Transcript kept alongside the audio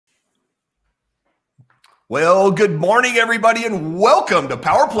Well, good morning, everybody, and welcome to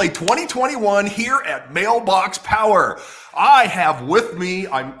Power Play 2021 here at Mailbox Power. I have with me,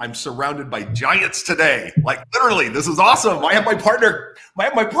 I'm surrounded by giants today. Like literally, this is awesome. I have my partner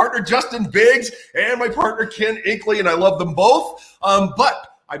Justin Biggs and my partner Ken Inkley, and I love them both. But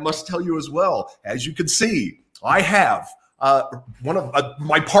I must tell you as well, as you can see, I have one of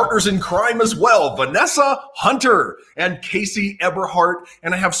my partners in crime as well, Vanessa Hunter and Casey Eberhardt,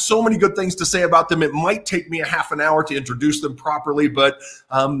 and I have so many good things to say about them. It might take me a half an hour to introduce them properly, but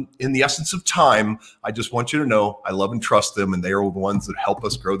in the essence of time, I just want you to know I love and trust them, and they are the ones that help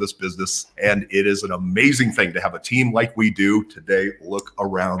us grow this business, and it is an amazing thing to have a team like we do today. Look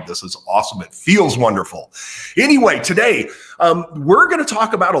around. This is awesome. It feels wonderful. Anyway, today, we're going to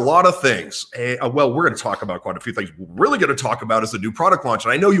talk about a lot of things. Well, we're going to talk about quite a few things. We're really going to talk about is the new product launch.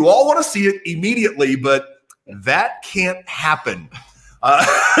 And I know you all want to see it immediately, but that can't happen.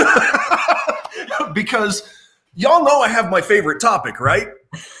 Because y'all know I have my favorite topic, right?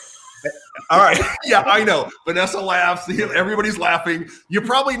 All right. Yeah, I know. Vanessa laughs. Everybody's laughing. You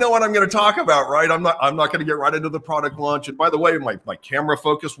probably know what I'm going to talk about, right? I'm not going to get right into the product launch. And by the way, my camera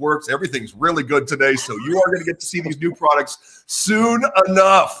focus works. Everything's really good today. So you are going to get to see these new products soon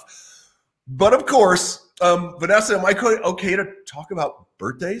enough. But of course, Vanessa, am I okay to talk about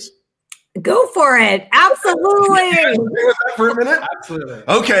birthdays? Go for it. Absolutely. You guys agree with that for a minute? Absolutely.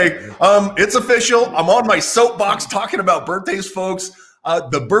 Okay. It's official. I'm on my soapbox talking about birthdays, folks.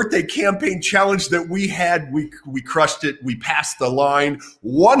 The birthday campaign challenge that we had, we crushed it. We passed the line.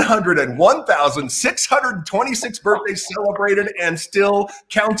 101,626 birthdays celebrated and still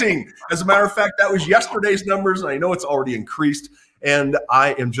counting. As a matter of fact, that was yesterday's numbers, and I know it's already increased. And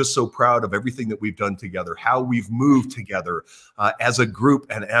I am just so proud of everything that we've done together, how we've moved together as a group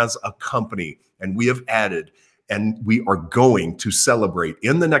and as a company. And we have added, and we are going to celebrate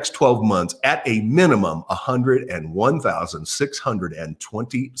in the next 12 months at a minimum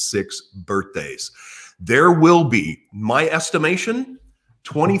 101,626 birthdays. There will be, my estimation,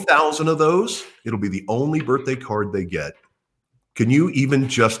 20,000 of those. It'll be the only birthday card they get. Can you even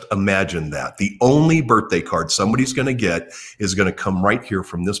just imagine that? The only birthday card somebody's going to get is going to come right here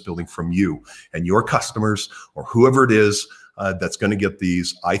from this building, from you and your customers or whoever it is that's going to get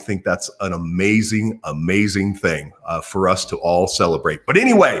these. I think that's an amazing, amazing thing for us to all celebrate. But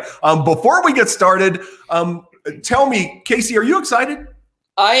anyway, before we get started, tell me, Casey, are you excited?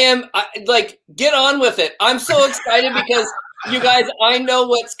 I am. Get on with it. I'm so excited because you guys, I know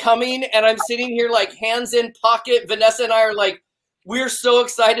what's coming, and I'm sitting here like hands in pocket. Vanessa and I are like, we're so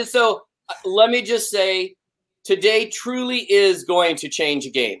excited. So let me just say, today truly is going to change a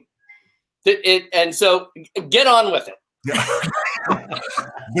game. And so get on with it. Yeah.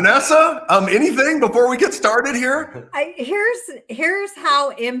 Vanessa, anything before we get started here? Here's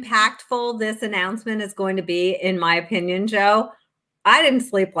how impactful this announcement is going to be, in my opinion, Joe. I didn't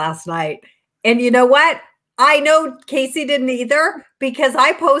sleep last night. And you know what? I know Casey didn't either, because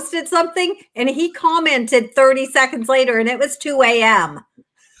I posted something and he commented 30 seconds later and it was 2 a.m.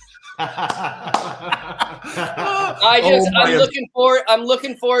 I'm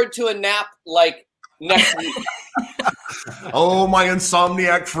looking forward to a nap like next week. Oh, my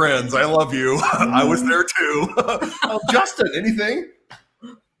insomniac friends. I love you. I was there too. Justin, anything?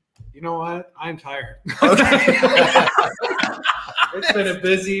 You know what? I'm tired. Okay. It's been a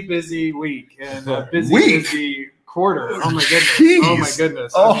busy week and a busy quarter. Oh my goodness. Jeez. Oh my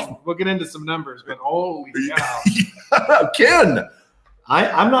goodness. Oh. I mean, we'll get into some numbers, but holy cow. Ken.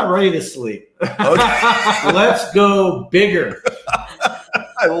 I'm not ready to sleep. Okay. Let's go bigger.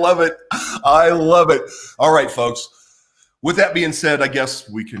 I love it. I love it. All right, folks. With that being said, I guess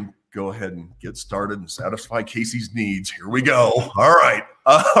we can go ahead and get started and satisfy Casey's needs. Here we go. All right.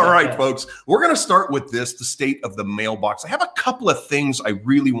 All right, folks. We're going to start with this, the state of the mailbox. I have a couple of things I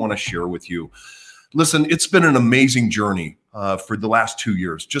really want to share with you. Listen, it's been an amazing journey for the last 2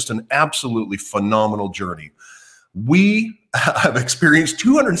 years, just an absolutely phenomenal journey. We have experienced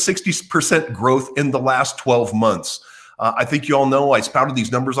 260% growth in the last 12 months. I think you all know I spouted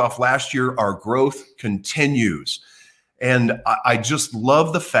these numbers off last year. Our growth continues. And I just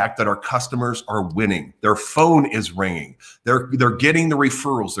love the fact that our customers are winning. Their phone is ringing. They're getting the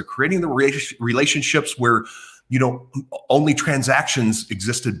referrals. They're creating the relationships where, you know, only transactions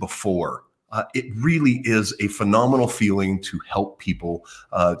existed before. It really is a phenomenal feeling to help people,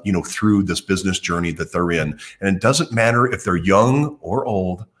 you know, through this business journey that they're in. And it doesn't matter if they're young or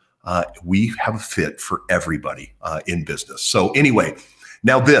old. We have a fit for everybody in business. So anyway,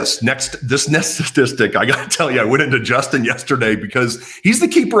 now this next statistic, I got to tell you, I went into Justin yesterday because he's the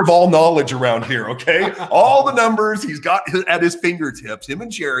keeper of all knowledge around here. Okay, all the numbers he's got at his fingertips, him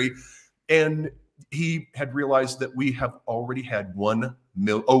and Jerry, and he had realized that we have already had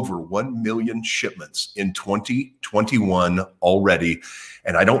over 1 million shipments in 2021 already.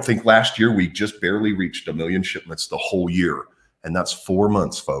 And I don't think last year we just barely reached 1 million shipments the whole year. And that's 4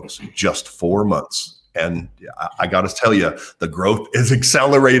 months, folks, just 4 months. And I got to tell you, the growth is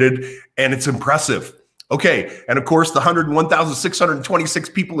accelerated and it's impressive. Okay. And of course, the 101,626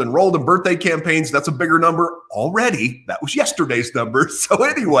 people enrolled in birthday campaigns, that's a bigger number already. That was yesterday's number. So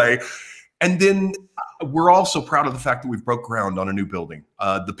anyway, and then we're also proud of the fact that we've broke ground on a new building.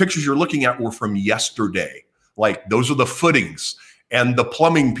 The pictures you're looking at were from yesterday. Like those are the footings and the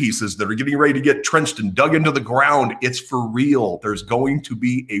plumbing pieces that are getting ready to get trenched and dug into the ground. It's for real. There's going to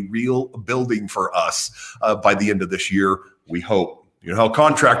be a real building for us by the end of this year, we hope. You know how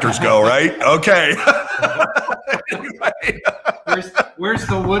contractors go, right? Okay. Anyway. Where's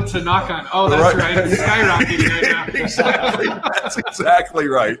the wood to knock on? Oh, that's right. It's skyrocketing right now. Exactly. That's exactly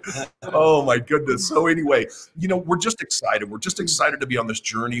right. Oh, my goodness. So anyway, you know, we're just excited. We're just excited to be on this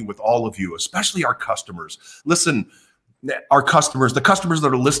journey with all of you, especially our customers. Listen, our customers, the customers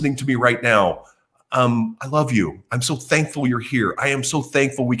that are listening to me right now, I love you. I'm so thankful you're here. I am so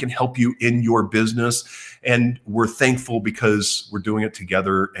thankful we can help you in your business. And we're thankful because we're doing it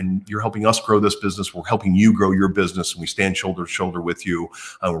together and you're helping us grow this business. We're helping you grow your business and we stand shoulder to shoulder with you.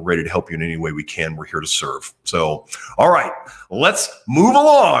 We're ready to help you in any way we can. We're here to serve. So, all right, let's move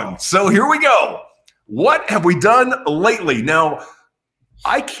along. So here we go. What have we done lately? Now,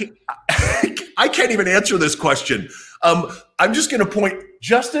 I can't even answer this question. I'm just going to point,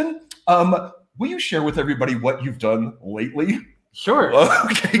 Justin, will you share with everybody what you've done lately? Sure.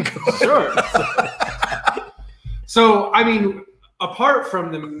 Okay, go. Sure. So, I mean, apart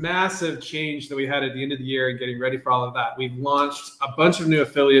from the massive change that we had at the end of the year and getting ready for all of that, we've launched a bunch of new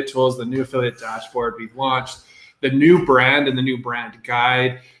affiliate tools, the new affiliate dashboard. We've launched the new brand and the new brand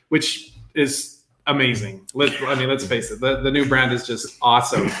guide, which is amazing. Let's face it, the new brand is just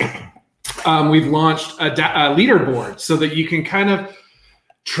awesome. We've launched a leaderboard so that you can kind of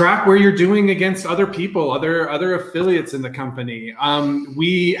track where you're doing against other people, other affiliates in the company.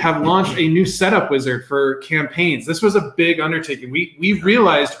 We have launched a new setup wizard for campaigns. This was a big undertaking. We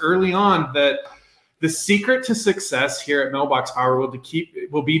realized early on that the secret to success here at Mailbox Power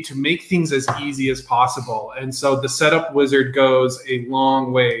will be to make things as easy as possible. And so the setup wizard goes a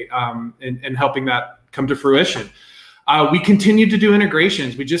long way in helping that come to fruition. We continue to do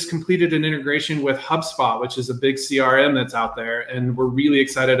integrations. We just completed an integration with HubSpot, which is a big CRM that's out there, and we're really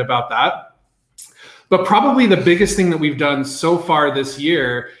excited about that. But probably the biggest thing that we've done so far this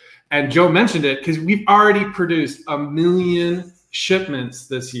year, and Joe mentioned it, because we've already produced 1 million shipments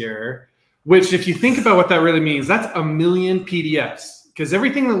this year, which if you think about what that really means, that's 1 million PDFs, because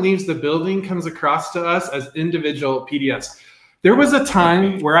everything that leaves the building comes across to us as individual PDFs. There was a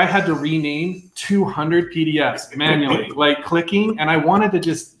time where I had to rename 200 PDFs manually, like clicking, and I wanted to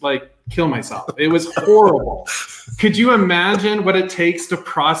just like kill myself. It was horrible. Could you imagine what it takes to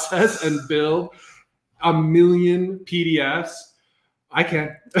process and build 1 million PDFs? I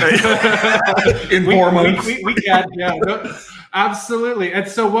can. In 4 months. We can, yeah. No, absolutely. And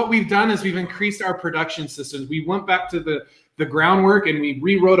so what we've done is we've increased our production systems. We went back to the groundwork and we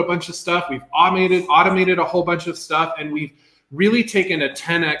rewrote a bunch of stuff. We've automated a whole bunch of stuff, and we've really taken a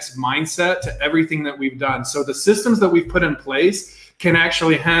 10x mindset to everything that we've done. So the systems that we've put in place can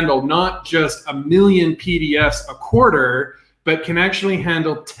actually handle not just 1 million PDFs a quarter, but can actually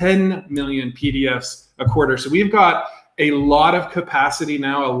handle 10 million PDFs a quarter. So we've got a lot of capacity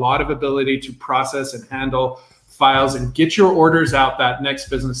now, a lot of ability to process and handle files and get your orders out that next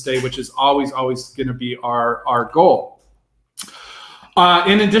business day, which is always going to be our goal.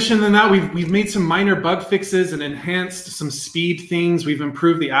 In addition to that, we've made some minor bug fixes and enhanced some speed things. We've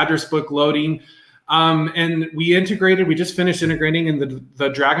improved the address book loading. And we just finished integrating in the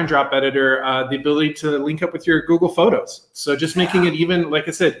drag and drop editor, the ability to link up with your Google Photos. So just making it even, like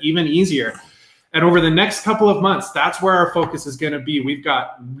I said, even easier. And over the next couple of months, that's where our focus is going to be. We've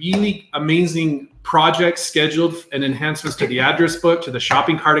got really amazing projects scheduled and enhancements to the address book, to the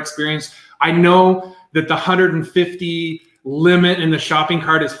shopping cart experience. I know that the 150 limit in the shopping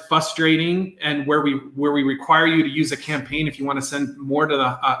cart is frustrating, and where we require you to use a campaign if you want to send more to the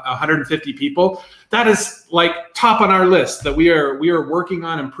 150 people. That is like top on our list that we are working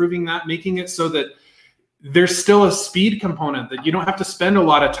on improving that, making it so that there's still a speed component, that you don't have to spend a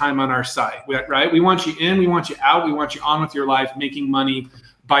lot of time on our site, right? We want you in, we want you out, we want you on with your life, making money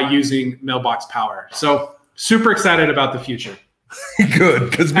by using Mailbox Power. So super excited about the future.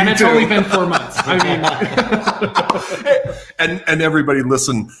 Good, because and it's too. Only been 4 months. I mean, and everybody,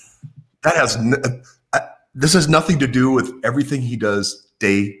 listen. This has nothing to do with everything he does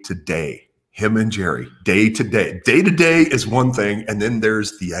day to day. him and Jerry, day to day. Day to day is one thing, and then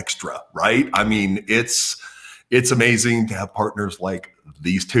there's the extra, right? I mean, it's amazing to have partners like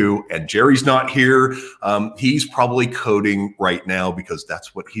these two. And Jerry's not here. He's probably coding right now because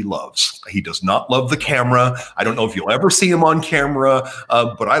that's what he loves. He does not love the camera. I don't know if you'll ever see him on camera,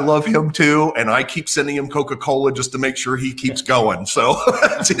 but I love him too. And I keep sending him Coca-Cola just to make sure he keeps going. So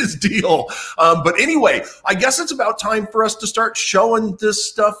that's his deal. But anyway, I guess it's about time for us to start showing this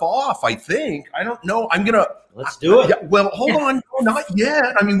stuff off, I think. I don't know. Let's do it. Yeah, well, hold on. No, not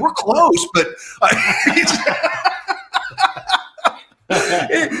yet. I mean, we're close, but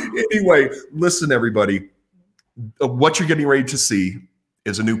anyway, listen, everybody. What you're getting ready to see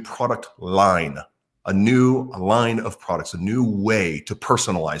is a new product line, a new line of products, a new way to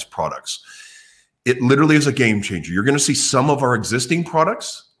personalize products. It literally is a game changer. You're going to see some of our existing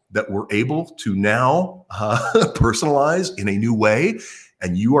products that we're able to now personalize in a new way.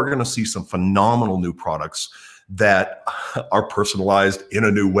 And you are going to see some phenomenal new products that are personalized in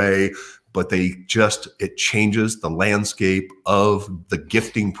a new way, but it changes the landscape of the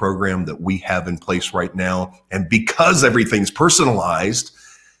gifting program that we have in place right now. And because everything's personalized,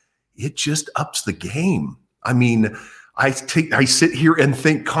 it just ups the game. I mean, I sit here and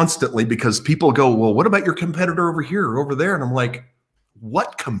think constantly because people go, well, what about your competitor over here or over there? And I'm like,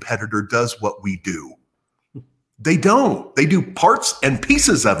 what competitor does what we do? They don't. They do parts and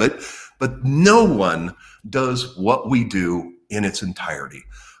pieces of it, but no one does what we do in its entirety.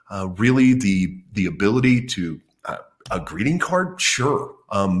 Really, the ability to a greeting card, sure.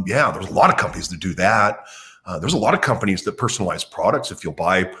 Yeah, there's a lot of companies that do that. There's a lot of companies that personalize products. If you'll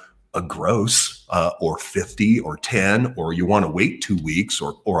buy a gross or 50 or 10, or you want to wait 2 weeks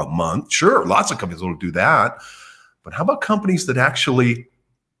or a month, sure, lots of companies will do that. But how about companies that actually,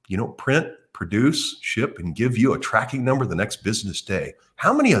 print, produce, ship, and give you a tracking number the next business day?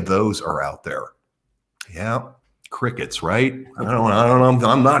 How many of those are out there? Yeah, crickets, right? I don't know.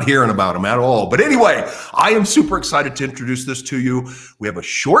 I'm not hearing about them at all. But anyway, I am super excited to introduce this to you. We have a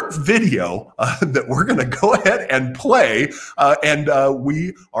short video that we're going to go ahead and play. And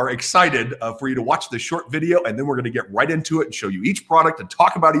we are excited for you to watch this short video. And then we're going to get right into it and show you each product and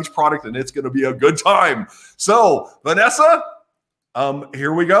talk about each product. And it's going to be a good time. So, Vanessa,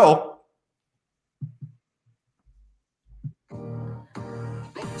 here we go.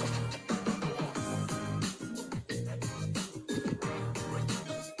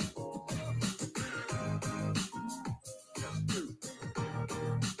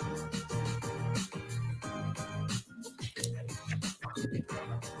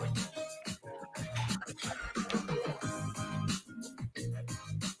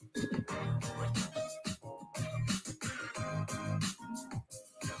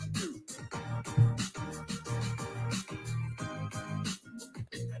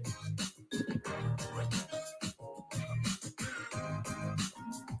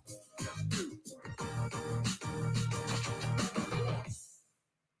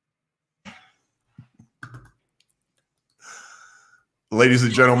 Ladies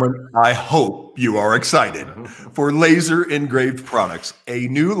and gentlemen, I hope you are excited for Laser Engraved Products, a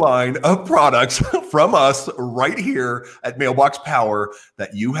new line of products from us right here at Mailbox Power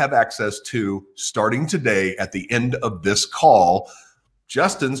that you have access to starting today at the end of this call.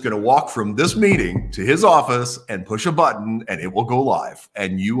 Justin's going to walk from this meeting to his office and push a button and it will go live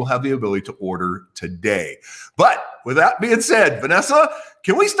and you will have the ability to order today. But with that being said, Vanessa,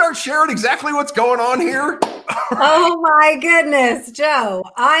 can we start sharing exactly what's going on here? Oh my goodness, Joe.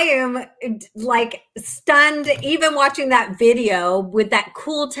 I am like stunned even watching that video with that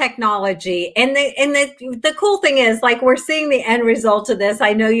cool technology. And the cool thing is, like, we're seeing the end result of this.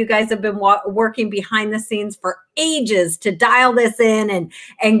 I know you guys have been working behind the scenes for ages to dial this in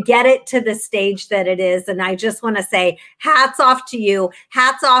and get it to the stage that it is. And I just want to say hats off to you.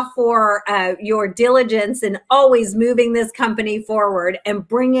 Hats off for your diligence in always moving this company forward and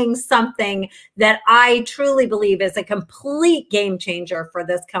bringing something that I truly believe is a complete game changer for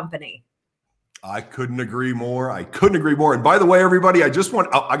this company. I couldn't agree more. I couldn't agree more. And by the way, everybody, I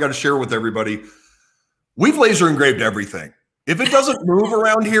got to share with everybody, we've laser engraved everything. If it doesn't move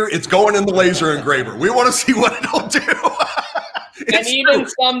around here, it's going in the laser engraver. We want to see what it'll do. And even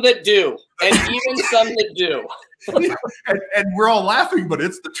some that do. And even some that do. and we're all laughing, but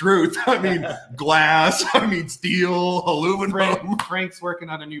it's the truth. I mean, glass, steel, aluminum. Frank's working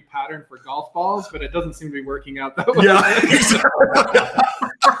on a new pattern for golf balls, but it doesn't seem to be working out that way. Yeah.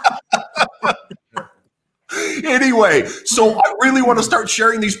 Anyway, so I really want to start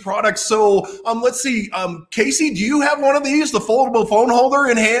sharing these products. So let's see. Casey, do you have one of these, the foldable phone holder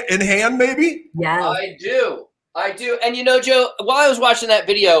in hand maybe? Yeah. I do. And Joe, while I was watching that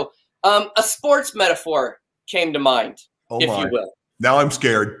video, A sports metaphor came to mind, if you will. Now I'm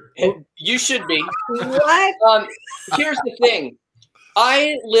scared. You should be. What? Here's the thing.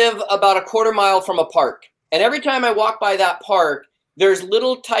 I live about a quarter mile from a park. And every time I walk by that park, there's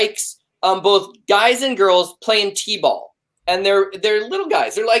little tykes, both guys and girls, playing t-ball. And they're little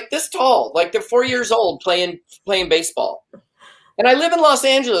guys. They're like this tall, like they're 4 years old playing baseball. And I live in Los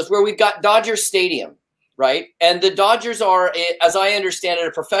Angeles where we've got Dodger Stadium, right? And the Dodgers are, as I understand it,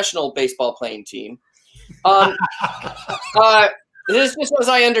 a professional baseball playing team. This is just as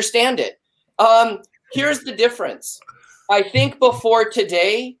I understand it. Here's the difference. I think before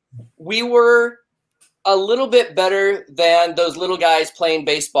today, we were a little bit better than those little guys playing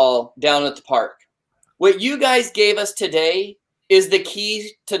baseball down at the park. What you guys gave us today is the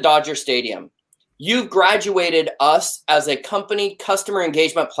key to Dodger Stadium. You've graduated us as a company customer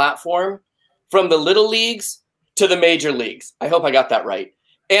engagement platform from the little leagues to the major leagues. I hope I got that right.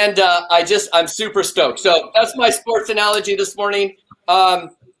 And I'm super stoked. So that's my sports analogy this morning. But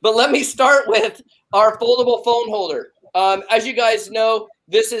let me start with our foldable phone holder. As you guys know,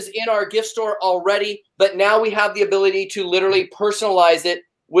 this is in our gift store already, but now we have the ability to literally personalize it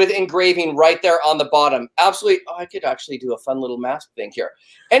with engraving right there on the bottom. Absolutely. Oh, I could actually do a fun little mask thing here.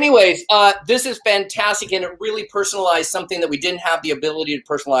 Anyways, this is fantastic, and it really personalized something that we didn't have the ability to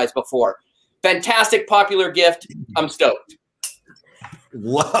personalize before. Fantastic, popular gift. I'm stoked.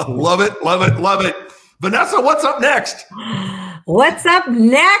 Love it, love it, love it. Vanessa, what's up next? What's up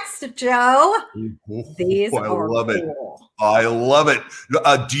next, Joe? These I are love it. cool. I love it.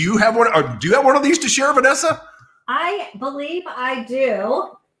 Do you have one? Do you have one of these to share, Vanessa? I believe I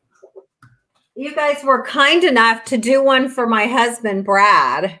do. You guys were kind enough to do one for my husband,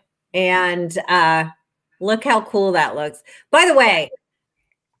 Brad. And look how cool that looks. By the way,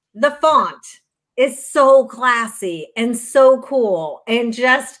 the font is so classy and so cool. And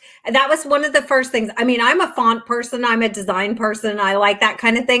just, that was one of the first things. I mean, I'm a font person. I'm a design person. I like that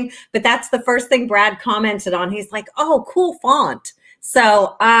kind of thing. But that's the first thing Brad commented on. He's like, oh, cool font.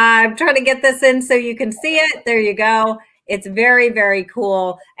 So I'm trying to get this in so you can see it. There you go. It's very, very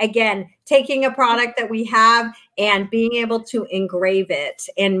cool. Again, taking a product that we have and being able to engrave it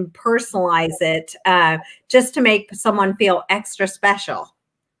and personalize it just to make someone feel extra special.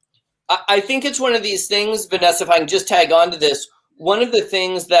 I think it's one of these things, Vanessa, if I can just tag on to this, one of the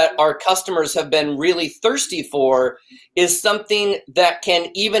things that our customers have been really thirsty for is something that can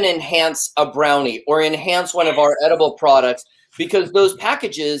even enhance a brownie or enhance one of our edible products, because those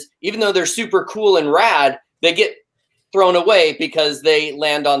packages, even though they're super cool and rad, they get thrown away because they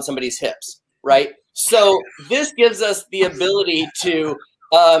land on somebody's hips, right? So this gives us the ability to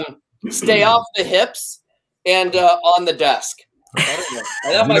stay off the hips and on the desk. I don't know.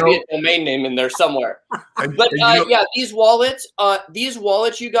 That might be a domain name in there somewhere. But yeah, these wallets,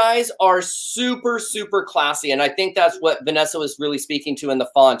 you guys, are super, super classy. And I think that's what Vanessa was really speaking to in the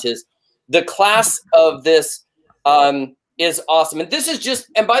font, is the class of this is awesome. And this is just,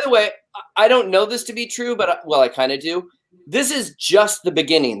 and by the way, I don't know this to be true, but well, I kind of do. This is just the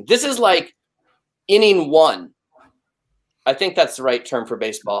beginning. This is like inning one. I think that's the right term for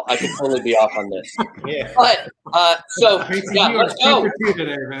baseball. I could totally be off on this. Yeah. But so yeah, let's go. 2 for 2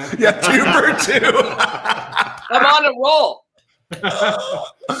 today, man. Yeah, 2 for 2. I'm on a roll.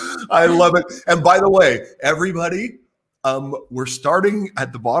 I love it. And by the way, everybody, we're starting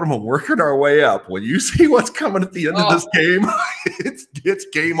at the bottom and working our way up. When you see what's coming at the end of this game, it's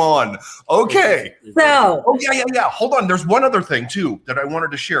game on. Okay. So, oh yeah. Hold on. There's one other thing too that I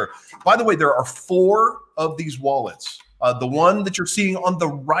wanted to share. By the way, there are 4 of these wallets. The one that you're seeing on the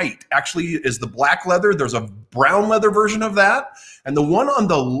right actually is the black leather. There's a brown leather version of that. And the one on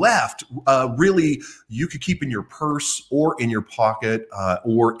the left, really, you could keep in your purse or in your pocket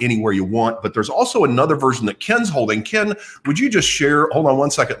or anywhere you want. But there's also another version that Ken's holding. Ken, would you just share? Hold on one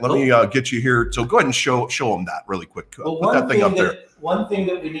second. Let me get you here. So go ahead and show them that really quick. Well, put that thing up there. One thing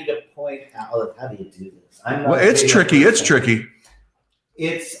that we need to point out, how do you do this? Well, it's tricky. It's tricky.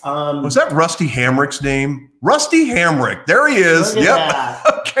 It's was that Rusty Hamrick's name? Rusty Hamrick. There he is. Yep.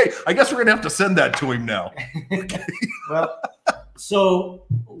 Okay. I guess we're gonna have to send that to him now. Okay. Well, so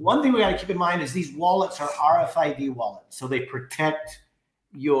one thing we got to keep in mind is these wallets are RFID wallets, so they protect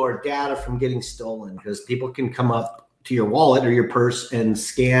your data from getting stolen, because people can come up to your wallet or your purse and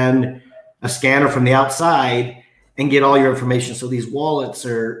scan a scanner from the outside and get all your information. So these wallets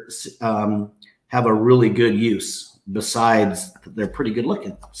are have a really good use. Besides, they're pretty good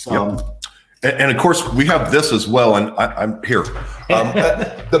looking. So, and of course, we have this as well. And I'm here.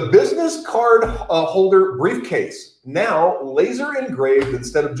 The business card holder briefcase, now laser engraved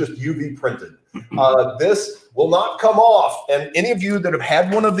instead of just UV printed. This will not come off. And any of you that have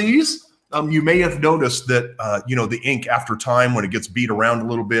had one of these, you may have noticed that the ink after time, when it gets beat around a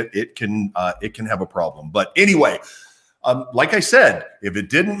little bit, it can have a problem. But anyway, like I said, if it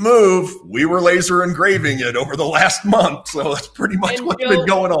didn't move, we were laser engraving it over the last month. So that's pretty much what's been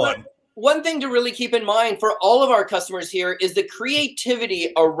going on. One thing to really keep in mind for all of our customers here is the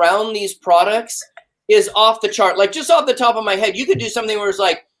creativity around these products is off the chart. Like, just off the top of my head, you could do something where it's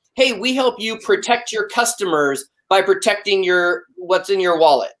like, hey, we help you protect your customers by protecting what's in your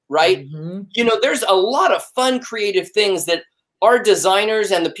wallet, right? There's a lot of fun, creative things that our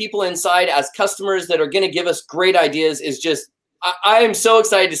designers and the people inside as customers that are going to give us great ideas is just, I am so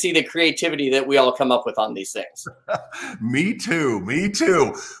excited to see the creativity that we all come up with on these things. Me too. Me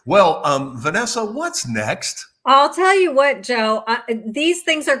too. Well, Vanessa, what's next? I'll tell you what, Joe, these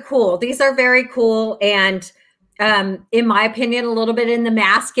things are cool. These are very cool. And in my opinion, a little bit in the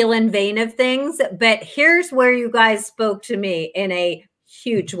masculine vein of things. But here's where you guys spoke to me in a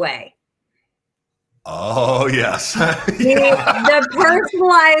huge way. Oh, yes. The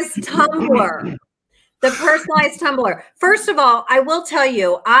personalized tumbler. The personalized tumbler. First of all, I will tell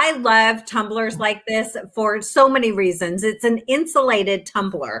you, I love tumblers like this for so many reasons. It's an insulated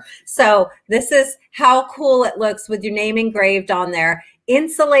tumbler. So this is how cool it looks with your name engraved on there.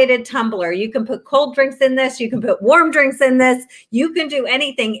 Insulated tumbler. You can put cold drinks in this. You can put warm drinks in this. You can do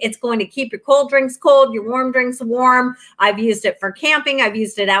anything. It's going to keep your cold drinks cold, your warm drinks warm. I've used it for camping. I've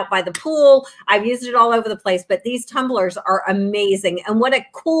used it out by the pool. I've used it all over the place. But these tumblers are amazing. And what a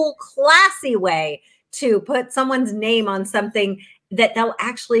cool, classy way to put someone's name on something that they'll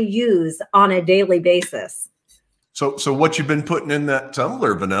actually use on a daily basis. So what you've been putting in that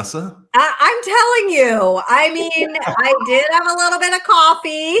tumbler, Vanessa? I'm telling you. I mean, I did have a little bit of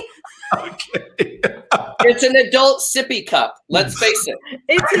coffee. Okay. It's an adult sippy cup. Let's face it.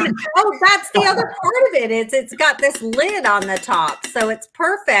 That's the other part of it. It's got this lid on the top, so it's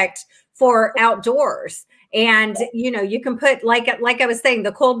perfect for outdoors. And you can put, like I was saying,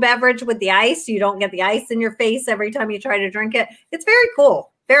 the cold beverage with the ice. You don't get the ice in your face every time you try to drink it. It's very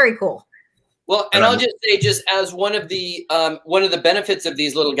cool. Very cool. Well, and I'll just say, just as one of the benefits of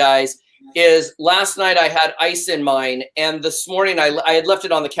these little guys is, last night I had ice in mine, and this morning I had left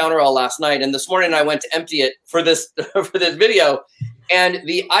it on the counter all last night, and this morning I went to empty it for this video, and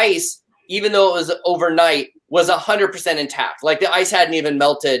the ice, even though it was overnight, was 100% intact. Like, the ice hadn't even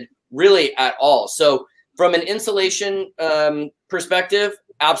melted really at all. So from an insulation perspective,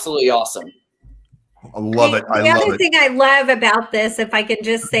 absolutely awesome. I love it. The other thing I love about this, if I can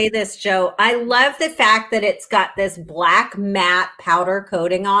just say this, Joe, I love the fact that it's got this black matte powder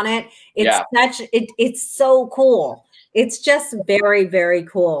coating on it. It's so cool. It's just very, very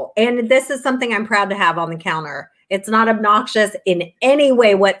cool. And this is something I'm proud to have on the counter. It's not obnoxious in any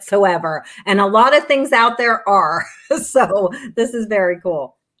way whatsoever. And a lot of things out there are. So this is very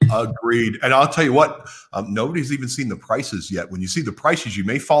cool. Agreed. And I'll tell you what, nobody's even seen the prices yet. When you see the prices, you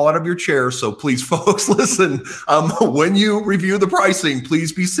may fall out of your chair. So please, folks, listen, when you review the pricing,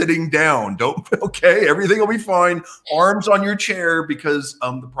 please be sitting down. Everything will be fine. Arms on your chair, because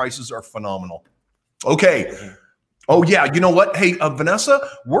the prices are phenomenal. Okay. Oh, yeah. You know what? Hey, Vanessa,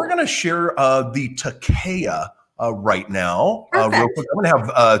 we're going to share the Takea right now. Real quick. I'm going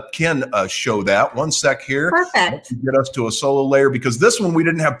to have Ken show that. One sec here. Perfect. Get us to a solo layer, because this one we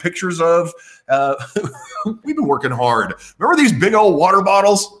didn't have pictures of. We've been working hard. Remember these big old water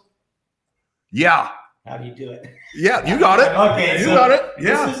bottles? Yeah. How do you do it? Yeah, you got it. Okay, you got it.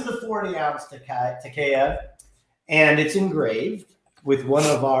 Yeah. This is the 40-ounce Takea, and it's engraved with one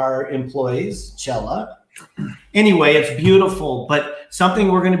of our employees, Chella. Anyway, it's beautiful, but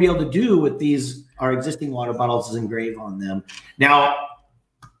something we're going to be able to do with our existing water bottles is engrave on them. Now,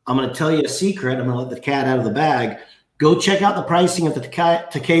 I'm going to tell you a secret. I'm going to let the cat out of the bag. Go check out the pricing of the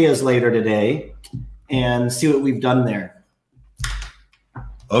Takeas later today and see what we've done there.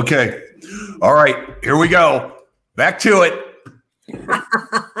 Okay. All right. Here we go. Back to it.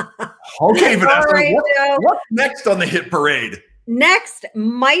 Okay, Vanessa. Right, what's next on the hit parade? Next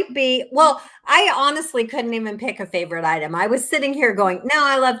might be, well, I honestly couldn't even pick a favorite item. I was sitting here going, no,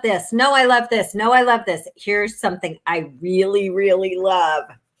 I love this. No, I love this. No, I love this. Here's something I really, really love.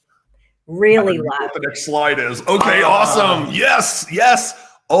 Really love. What the next slide is. Okay, awesome. Yes, yes.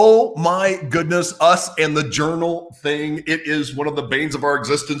 Oh my goodness, us and the journal thing. It is one of the banes of our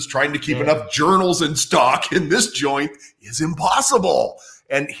existence. Trying to keep enough journals in stock in this joint is impossible.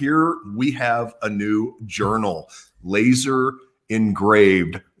 And here we have a new journal, laser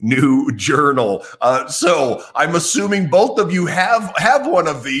engraved new journal. So I'm assuming both of you have one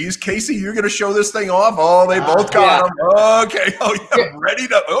of these. Casey, you're going to show this thing off. Oh, they both got them. Okay. Oh, yeah. Ready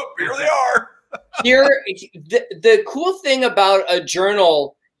to. Oh, here they are. Here, the cool thing about a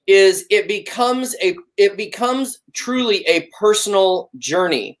journal is it becomes truly a personal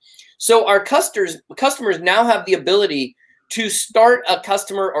journey. So our customers now have the ability to start a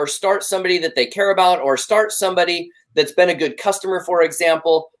customer or start somebody that they care about or start somebody that's been a good customer, for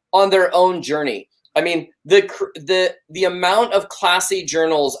example, on their own journey. I mean, the amount of classy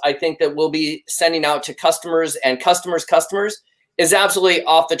journals I think that we'll be sending out to customers and customers is absolutely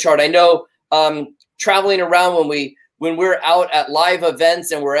off the chart. I know traveling around when we're out at live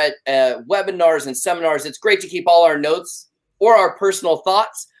events and we're at webinars and seminars, it's great to keep all our notes or our personal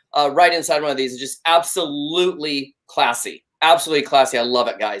thoughts right inside one of these. It's just absolutely classy. Absolutely classy. I love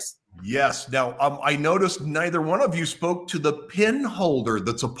it, guys. Yes. Now, I noticed neither one of you spoke to the pin holder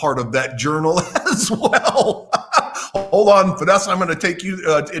that's a part of that journal as well. Hold on, Vanessa, I'm going to take you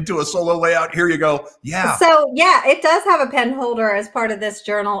into a solo layout. Here you go. Yeah. So, yeah, it does have a pen holder as part of this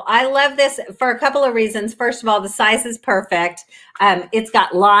journal. I love this for a couple of reasons. First of all, the size is perfect. It's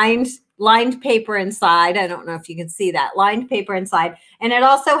got lined paper inside. I don't know if you can see that. Lined paper inside. And it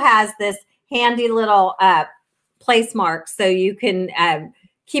also has this handy little place mark so you can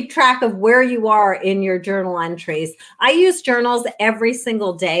keep track of where you are in your journal entries. I use journals every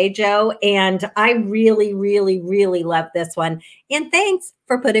single day, Joe, and I really, really, really love this one. And thanks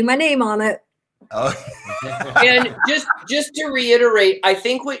for putting my name on it. And just to reiterate, I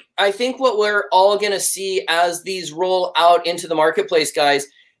think what we're all going to see as these roll out into the marketplace, guys,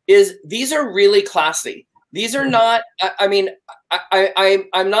 is these are really classy. These are not. I mean,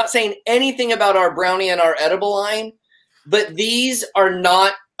 I'm not saying anything about our brownie and our edible line, but these are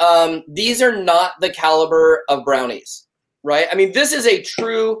not the caliber of brownies, right? I mean, this is a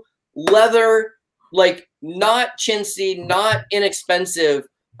true leather, like not chintzy, not inexpensive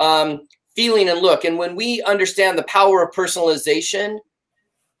feeling and look. And when we understand the power of personalization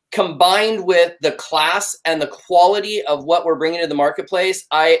combined with the class and the quality of what we're bringing to the marketplace,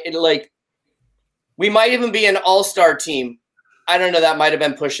 we might even be an all-star team. I don't know, that might have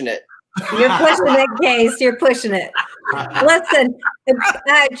been pushing it. You're pushing it, Case. You're pushing it. Listen,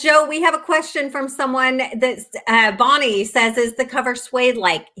 Joe, we have a question from someone that's Bonnie says, is the cover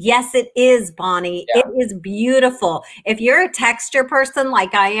suede-like? Yes, it is, Bonnie. Yeah. It is beautiful. If you're a texture person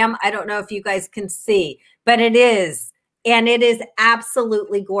like I am, I don't know if you guys can see, but it is. And it is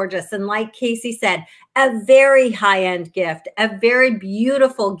absolutely gorgeous. And like Casey said, a very high-end gift, a very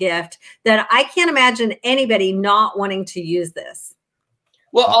beautiful gift that I can't imagine anybody not wanting to use this.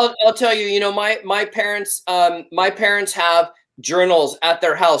 Well, I'll tell you, my parents have journals at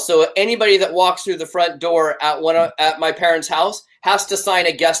their house. So anybody that walks through the front door at my parents' house has to sign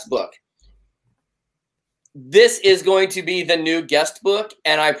a guest book. This is going to be the new guest book,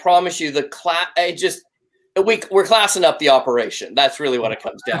 and I promise you, we're classing up the operation. That's really what it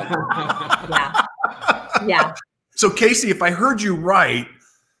comes down to. Yeah. So Casey, if I heard you right,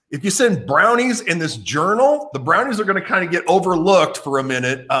 if you send brownies in this journal, the brownies are going to kind of get overlooked for a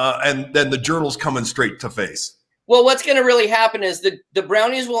minute, and then the journal's coming straight to face. Well, what's going to really happen is the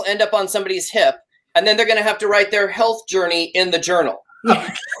brownies will end up on somebody's hip, and then they're going to have to write their health journey in the journal.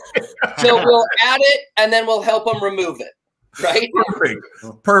 So we'll add it, and then we'll help them remove it. Right?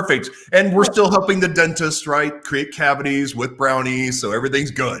 Perfect. And we're still helping the dentist, right, create cavities with brownies, so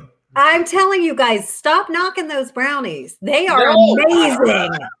everything's good. I'm telling you guys, stop knocking those brownies. They are amazing.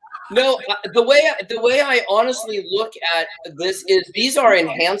 No, the way I honestly look at this is these are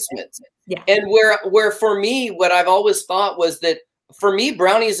enhancements. Yeah. And where for me, what I've always thought was that for me,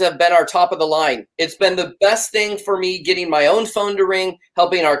 brownies have been our top of the line. It's been the best thing for me getting my own phone to ring,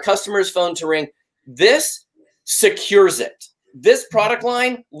 helping our customers' phone to ring. This secures it. This product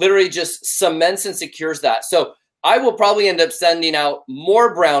line literally just cements and secures that. So I will probably end up sending out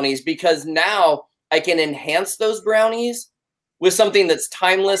more brownies because now I can enhance those brownies with something that's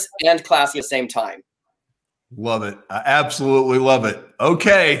timeless and classy at the same time. Love it. I absolutely love it.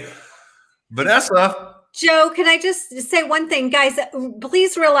 Okay. Vanessa. Joe, can I just say one thing? Guys,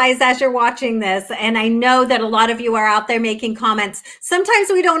 please realize as you're watching this, and I know that a lot of you are out there making comments, sometimes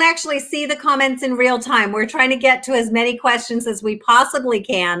we don't actually see the comments in real time. We're trying to get to as many questions as we possibly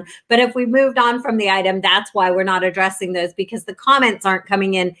can. But if we moved on from the item, that's why we're not addressing those, because the comments aren't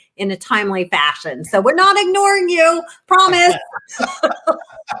coming in a timely fashion. So we're not ignoring you, promise.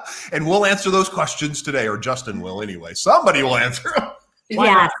 And we'll answer those questions today, or Justin will anyway. Somebody will answer them.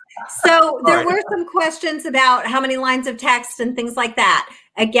 Yes. So there were some questions about how many lines of text and things like that.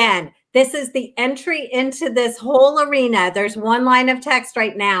 Again, this is the entry into this whole arena. There's one line of text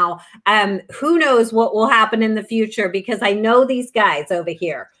right now. Who knows what will happen in the future, because I know these guys over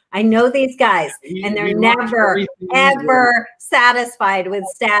here. I know these guys, and they're never, ever satisfied with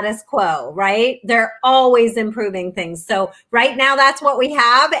status quo, right? They're always improving things. So right now, that's what we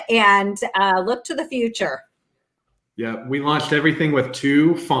have, and look to the future. Yeah, we launched everything with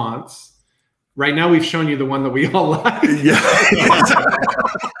 2 fonts. Right now, we've shown you the one that we all like. Yeah.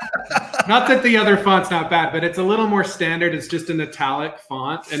 Not that the other font's not bad, but it's a little more standard. It's just an italic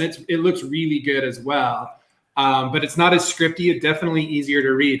font, and it looks really good as well. But it's not as scripty. It's definitely easier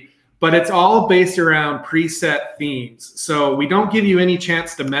to read. But it's all based around preset themes. So we don't give you any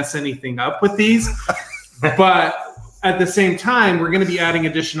chance to mess anything up with these. But at the same time, we're going to be adding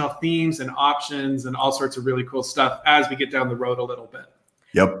additional themes and options and all sorts of really cool stuff as we get down the road a little bit.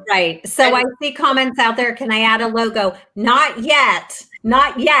 Yep. Right. So I see comments out there. Can I add a logo? Not yet.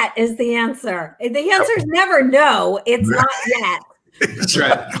 Not yet is the answer. The answer is never no. It's not yet.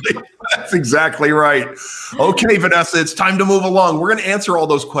 Exactly. That's exactly right. Okay, Vanessa, it's time to move along. We're going to answer all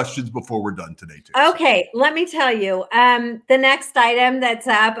those questions before we're done today, too. Okay, let me tell you. The next item that's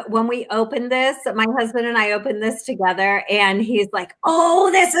up, when we open this, my husband and I opened this together, and he's like,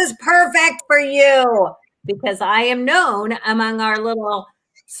 oh, this is perfect for you. Because I am known among our little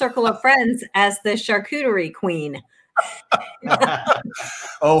circle of friends as the charcuterie queen.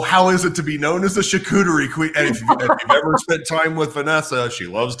 Oh, how is it to be known as the charcuterie queen? And if you've ever spent time with Vanessa, she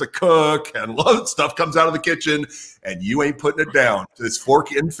loves to cook and stuff comes out of the kitchen, and you ain't putting it down. It's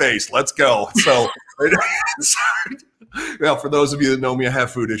fork in face. Let's go. So, well, for those of you that know me, I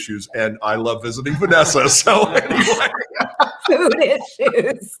have food issues, and I love visiting Vanessa. So, anyway. Food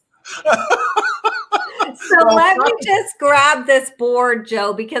issues. So let me just grab this board,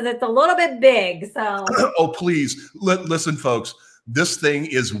 Joe, because it's a little bit big. So, oh, please listen, folks. This thing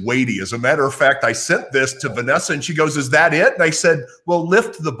is weighty. As a matter of fact, I sent this to Vanessa, and she goes, "Is that it?" And I said, "Well,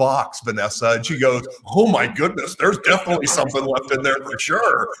 lift the box, Vanessa." And she goes, "Oh my goodness, there's definitely something left in there for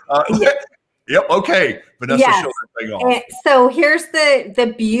sure." Yep. Okay, Vanessa, yes. show that thing off. So here's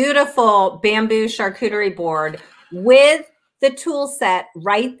the beautiful bamboo charcuterie board with the tool set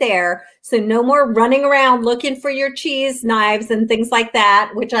right there. So no more running around looking for your cheese knives and things like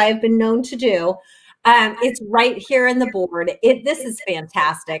that, which I have been known to do. It's right here in the board. This is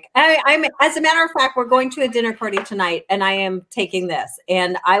fantastic. I'm, as a matter of fact, we're going to a dinner party tonight, and I am taking this,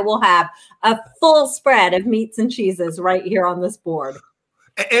 and I will have a full spread of meats and cheeses right here on this board.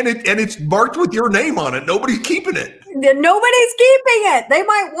 And it's marked with your name on it. Nobody's keeping it. Nobody's keeping it. They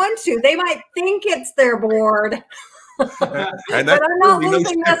might want to. They might think it's their board. And but I'm not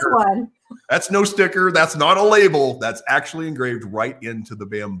losing this one. That's no sticker. That's not a label. That's actually engraved right into the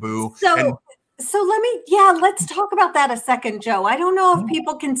bamboo. So let's talk about that a second, Joe. I don't know if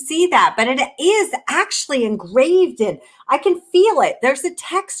people can see that, but it is actually engraved in. I can feel it. There's a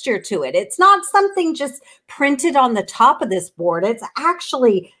texture to it. It's not something just printed on the top of this board. It's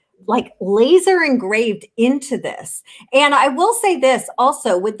actually like laser engraved into this. And I will say this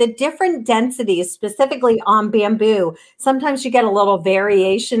also, with the different densities, specifically on bamboo, sometimes you get a little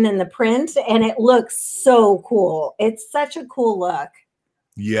variation in the print, and it looks so cool. It's such a cool look.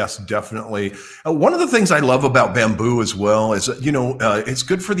 Yes, definitely. One of the things I love about bamboo as well is, it's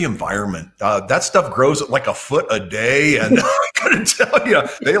good for the environment. That stuff grows at like a foot a day. And I gotta tell you,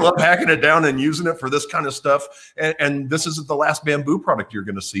 they love hacking it down and using it for this kind of stuff. And this isn't the last bamboo product you're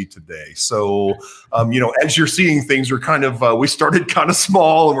going to see today. So, as you're seeing things, we're kind of, we started kind of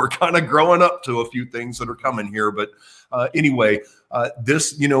small, and we're kind of growing up to a few things that are coming here. But anyway,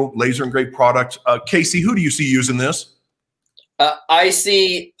 this, laser engraved product. Casey, who do you see using this? I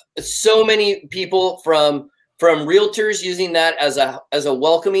see so many people from realtors using that as a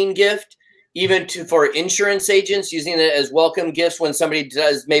welcoming gift, even for insurance agents using it as welcome gifts when somebody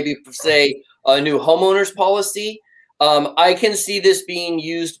does maybe say a new homeowner's policy. I can see this being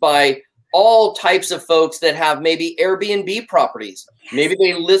used by all types of folks that have maybe Airbnb properties. Maybe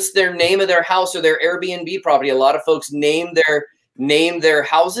they list their name of their house or their Airbnb property. A lot of folks name their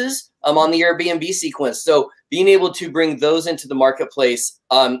houses on the Airbnb sequence. So being able to bring those into the marketplace,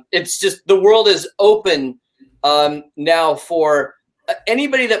 it's just, the world is open now for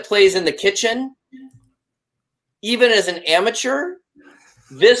anybody that plays in the kitchen. Even as an amateur,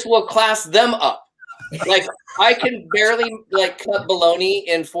 this will class them up. Like, I can barely cut bologna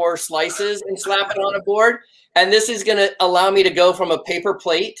in 4 slices and slap it on a board, and this is going to allow me to go from a paper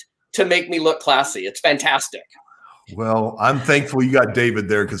plate to make me look classy. It's fantastic. Well, I'm thankful you got David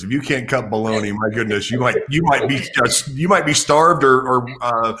there, because if you can't cut bologna, my goodness, you might be starved or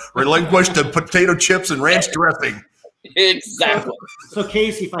relinquished to potato chips and ranch dressing. Exactly. So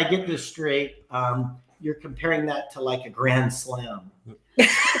Casey, if I get this straight, you're comparing that to like a grand slam.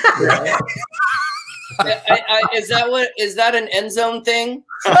 Is that an end zone thing?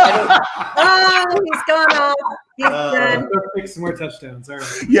 Oh, he's gone off. He's done. Pick some more touchdowns. All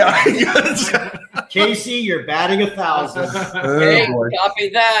right. Yeah. Casey, you're batting 1,000. Hey, copy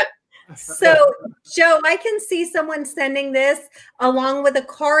that. So, Joe, I can see someone sending this along with a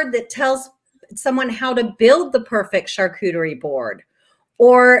card that tells someone how to build the perfect charcuterie board,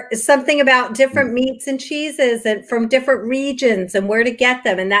 or something about different meats and cheeses and from different regions and where to get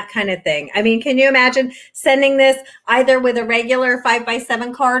them and that kind of thing. I mean, can you imagine sending this either with a regular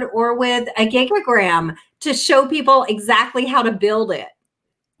 5x7 card or with a gigagram to show people exactly how to build it?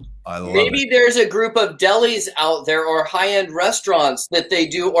 Maybe there's a group of delis out there or high-end restaurants that they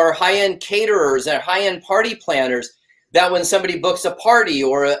do, or high-end caterers and high-end party planners, that when somebody books a party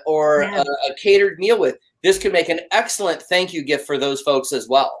or a catered meal with, this could make an excellent thank you gift for those folks as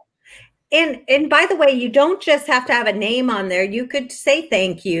well. And by the way, you don't just have to have a name on there. You could say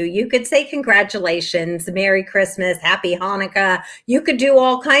thank you. You could say congratulations, Merry Christmas, Happy Hanukkah. You could do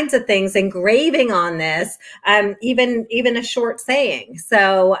all kinds of things, engraving on this, even a short saying.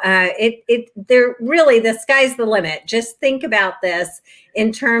 So they're really, the sky's the limit. Just think about this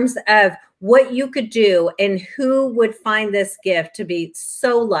in terms of what you could do and who would find this gift to be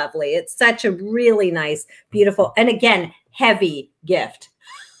so lovely. It's such a really nice, beautiful, and again, heavy gift.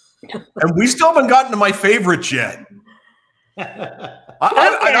 And we still haven't gotten to my favorites yet.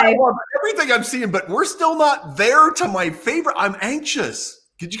 I love everything I'm seeing, but we're still not there to my favorite. I'm anxious.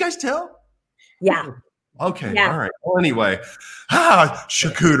 Did you guys tell? Yeah. Okay. Yeah. All right. Well, anyway,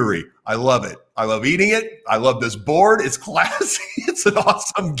 charcuterie. I love it. I love eating it. I love this board. It's classy. It's an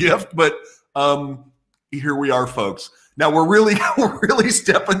awesome gift. But here we are, folks. Now we're really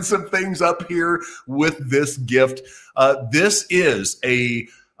stepping some things up here with this gift. This is a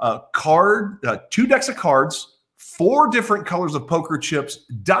card, 2 decks of cards, 4 different colors of poker chips,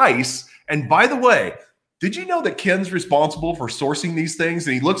 dice. And by the way, did you know that Ken's responsible for sourcing these things?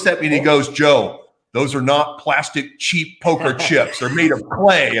 And he looks at me and he goes, Joe, those are not plastic cheap poker chips. They're made of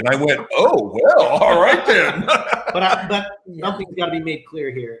clay. And I went, oh, well, all right then. But something's got to be made clear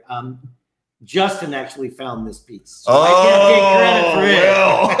here. Justin actually found this piece. So I can't take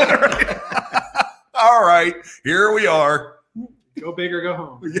credit for it. Well, all right, here we are. Go big or go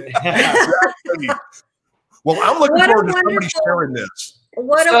home. Yeah, exactly. Well, I'm looking forward to somebody sharing this.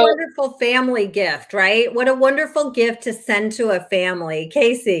 What a wonderful family gift, right? What a wonderful gift to send to a family.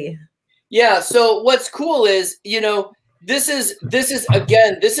 Casey. Yeah. So what's cool is, this is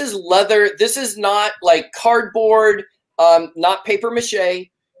leather. This is not like cardboard, not paper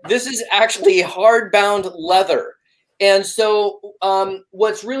mache. This is actually hardbound leather. And so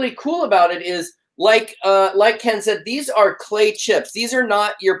what's really cool about it is, like Ken said, these are clay chips. These are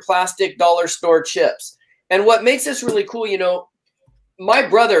not your plastic dollar store chips. And what makes this really cool, my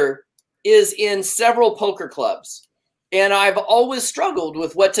brother is in several poker clubs, and I've always struggled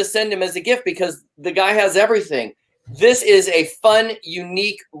with what to send him as a gift because the guy has everything. This is a fun,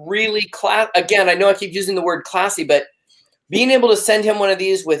 unique, really again, I know I keep using the word classy, but being able to send him one of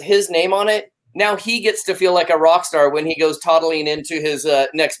these with his name on it, now he gets to feel like a rock star when he goes toddling into his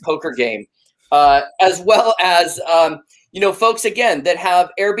next poker game. As well as, folks, again, that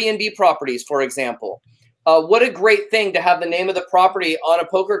have Airbnb properties, for example. What a great thing to have the name of the property on a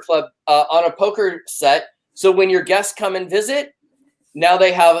poker club, on a poker set. So when your guests come and visit, now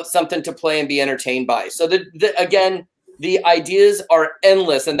they have something to play and be entertained by. So, again, the ideas are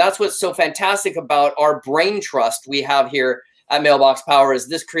endless. And that's what's so fantastic about our brain trust we have here at Mailbox Power is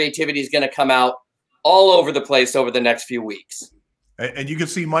this creativity is going to come out all over the place over the next few weeks. And you can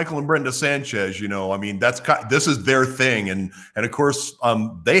see Michael and Brenda Sanchez, this is their thing. And of course,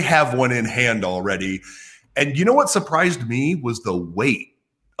 they have one in hand already. And you know what surprised me was the weight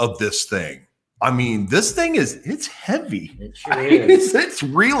of this thing. I mean, this thing it's heavy. It sure is. It's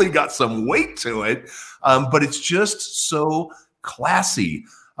really got some weight to it, but it's just so classy.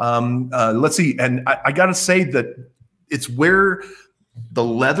 Let's see. And I got to say that it's where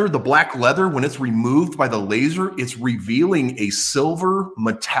the black leather, when it's removed by the laser, it's revealing a silver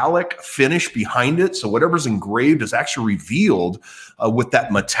metallic finish behind it. So whatever's engraved is actually revealed with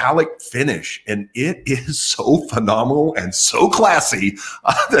that metallic finish. And it is so phenomenal and so classy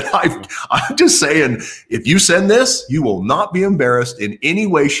that I'm just saying, if you send this, you will not be embarrassed in any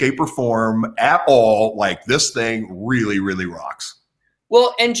way, shape, or form at all. Like, this thing really, really rocks.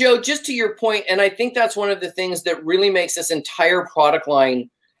 Well, and Joe, just to your point, and I think that's one of the things that really makes this entire product line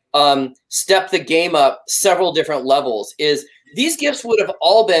step the game up several different levels is these gifts would have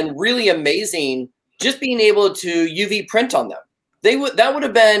all been really amazing just being able to UV print on them. That would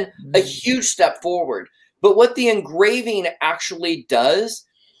have been a huge step forward. But what the engraving actually does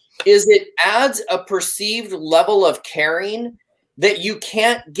is it adds a perceived level of caring that you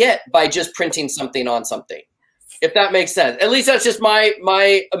can't get by just printing something on something. If that makes sense. At least that's just my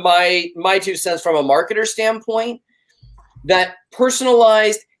 2 cents from a marketer standpoint. That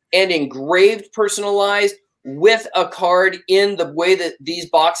personalized and engraved personalized with a card in the way that these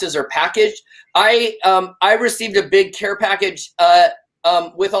boxes are packaged. I received a big care package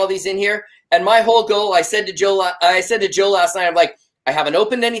with all these in here, and my whole goal, I said to Joe last night, I'm like, I haven't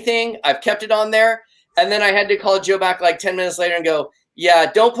opened anything. I've kept it on there. And then I had to call Joe back like 10 minutes later and go,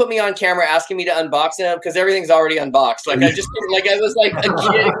 yeah, don't put me on camera asking me to unbox them because everything's already unboxed. Like I was like a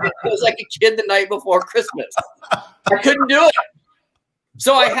kid. It was like a kid the night before Christmas. I couldn't do it.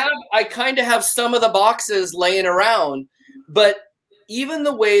 So I kind of have some of the boxes laying around, but even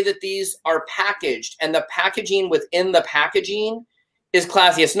the way that these are packaged and the packaging within the packaging is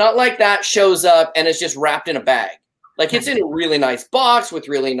classy. It's not like that shows up and it's just wrapped in a bag. Like it's in a really nice box with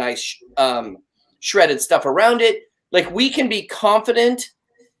really nice shredded stuff around it. Like we can be confident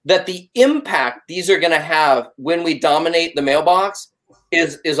that the impact these are going to have when we dominate the mailbox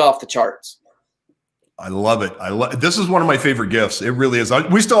is off the charts. I love it. This is one of my favorite gifts. It really is.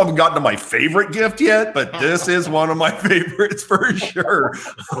 We still haven't gotten to my favorite gift yet, but this is one of my favorites for sure.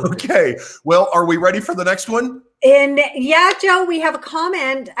 Okay. Well, are we ready for the next one? And yeah, Joe, we have a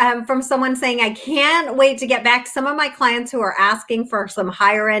comment from someone saying, I can't wait to get back to some of my clients who are asking for some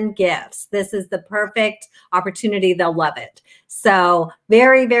higher end gifts. This is the perfect opportunity. They'll love it. So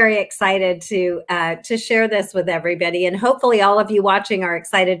very, very excited to share this with everybody. And hopefully all of you watching are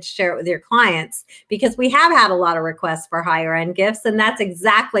excited to share it with your clients because we have had a lot of requests for higher end gifts. And that's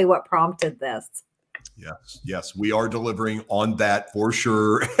exactly what prompted this. Yes, we are delivering on that for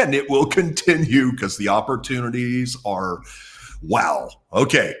sure. And it will continue because the opportunities are, wow.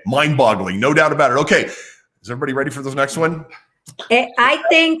 Okay, mind-boggling, no doubt about it. Okay, is everybody ready for this next one? I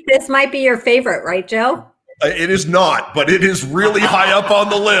think this might be your favorite, right, Joe? It is not, but it is really high up on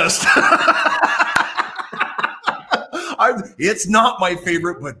the list. It's not my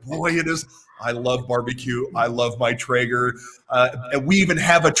favorite, but boy, it is. I love barbecue. I love my Traeger. And we even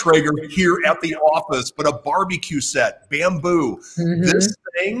have a Traeger here at the office, but a barbecue set, bamboo. Mm-hmm. This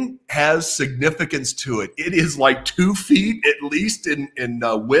thing has significance to it. It is like 2 feet at least in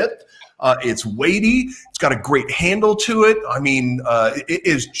width. It's weighty. It's got a great handle to it. I mean, it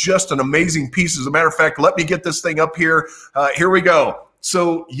is just an amazing piece. As a matter of fact, let me get this thing up here. Here we go.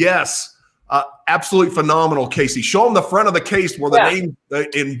 So yes. Absolutely phenomenal, Casey. Show them the front of the case where the name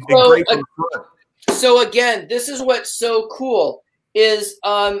engraved on the front. So again, this is what's so cool is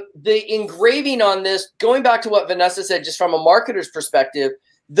the engraving on this, going back to what Vanessa said, just from a marketer's perspective,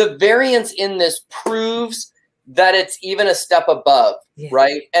 the variance in this proves that it's even a step above,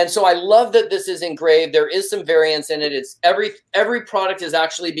 right? And so I love that this is engraved. There is some variance in it. It's every product is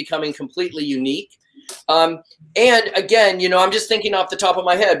actually becoming completely unique. And again, you know, I'm just thinking off the top of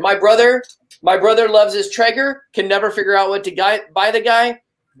my head, my brother loves his Traeger, can never figure out what to buy the guy.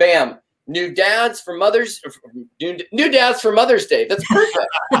 Bam. New dads for Mother's Day. That's perfect.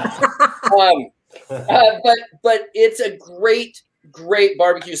 But it's a great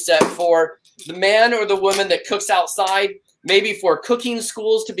barbecue set for the man or the woman that cooks outside, maybe for cooking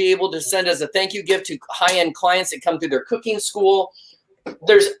schools to be able to send as a thank you gift to high-end clients that come through their cooking school.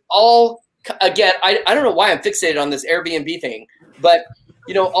 There's all, again, I don't know why I'm fixated on this Airbnb thing, but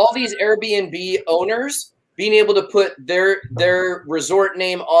you know, all these Airbnb owners being able to put their resort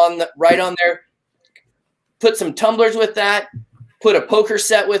name right on there, put some tumblers with that, put a poker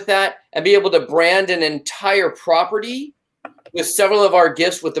set with that, and be able to brand an entire property with several of our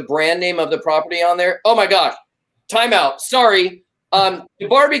gifts with the brand name of the property on there. Oh my gosh, timeout. Sorry, the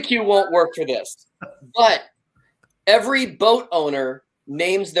barbecue won't work for this, but every boat owner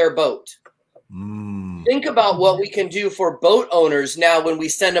names their boat. Think about what we can do for boat owners now when we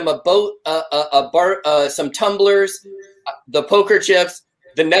send them a boat, some tumblers, the poker chips.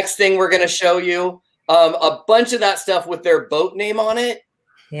 The next thing we're going to show you, a bunch of that stuff with their boat name on it.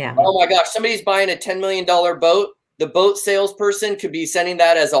 Yeah. Oh my gosh, somebody's buying a $10 million boat. The boat salesperson could be sending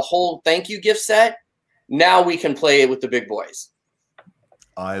that as a whole thank you gift set. Now we can play with the big boys.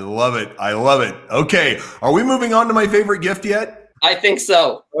 I love it. I love it. Okay. Are we moving on to my favorite gift yet? I think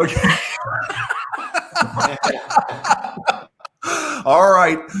so. Okay. All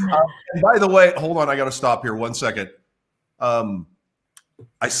right. And by the way, hold on. I got to stop here 1 second.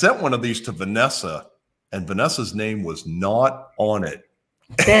 I sent one of these to Vanessa, and Vanessa's name was not on it.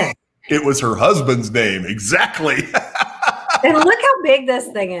 It was her husband's name. Exactly. And look how big this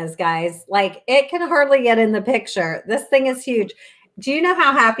thing is, guys. Like, it can hardly get in the picture. This thing is huge. do you know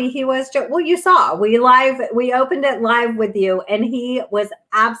how happy he was, Joe? Well, you saw we opened it live with you, and he was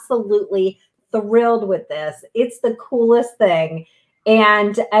absolutely thrilled with this. It's the coolest thing.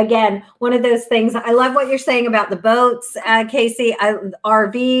 And again, one of those things, I love what you're saying about the boats, Casey,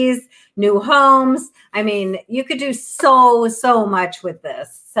 RVs, new homes. I mean, you could do so much with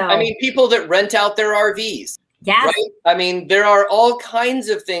this. So I mean, people that rent out their RVs. Yes. Right? I mean, there are all kinds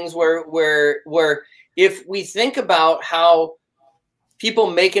of things where if we think about how people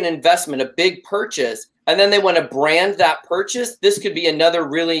make an investment, a big purchase, and then they want to brand that purchase, this could be another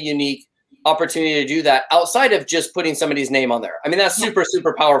really unique opportunity to do that outside of just putting somebody's name on there. I mean, that's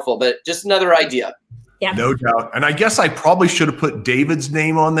super powerful, but just another idea. Yeah. No doubt. And I guess I probably should have put David's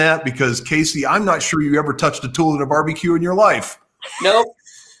name on that because, Casey, I'm not sure you ever touched a tool in a barbecue in your life. Nope.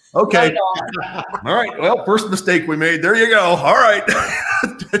 Okay. All right. Well, first mistake we made. There you go. All right.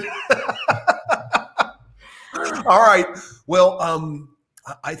 All right. Well,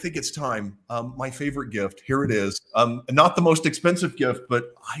 I think it's time. My favorite gift. Here it is. Not the most expensive gift,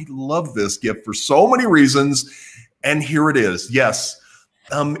 but I love this gift for so many reasons. And here it is. Yes.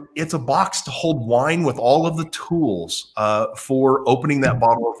 It's a box to hold wine with all of the tools for opening that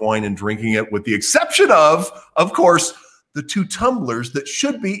bottle of wine and drinking it, with the exception of course, the 2 tumblers that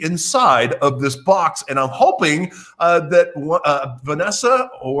should be inside of this box. And I'm hoping that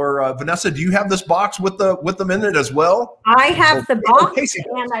Vanessa, do you have this box with them in it as well? I have the box, Casey.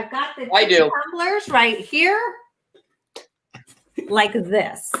 and I've got the I do. tumblers right here, like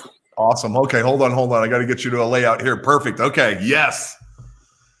this. Awesome. Okay, hold on. I got to get you to a layout here. Perfect. Okay. Yes.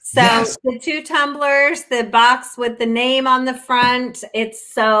 So Yes. the 2 tumblers, the box with the name on the front,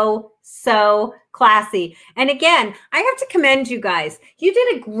 it's so classy. And again, I have to commend you guys. You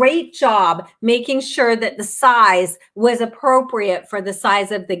did a great job making sure that the size was appropriate for the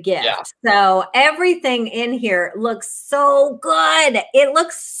size of the gift. Yeah. So everything in here looks so good. It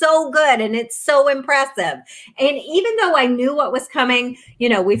looks so good, and it's so impressive. And even though I knew what was coming, you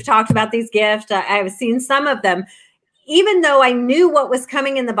know, we've talked about these gifts. I've seen some of them. Even though I knew what was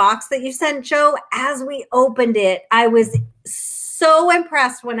coming in the box that you sent, Joe, as we opened it, I was so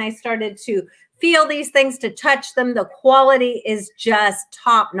impressed when I started to feel these things, to touch them. The quality is just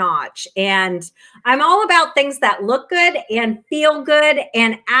top notch. And I'm all about things that look good and feel good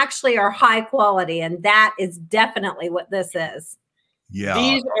and actually are high quality. And that is definitely what this is. Yeah.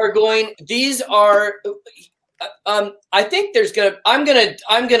 These are, I think I'm going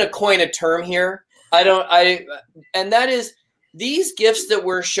to coin a term here. And that is, these gifts that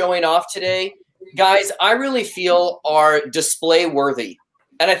we're showing off today, guys, I really feel are display worthy.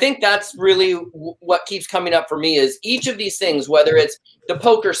 And I think that's really what keeps coming up for me is each of these things, whether it's the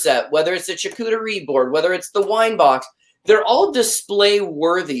poker set, whether it's the charcuterie board, whether it's the wine box, they're all display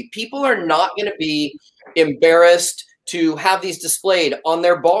worthy. People are not going to be embarrassed to have these displayed on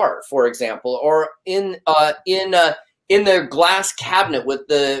their bar, for example, or in their glass cabinet with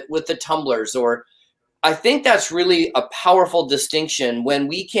the tumblers. Or I think that's really a powerful distinction when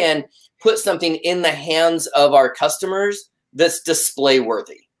we can put something in the hands of our customers that's display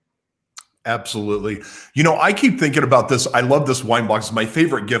worthy. Absolutely. You know, I keep thinking about this. I love this wine box. It's my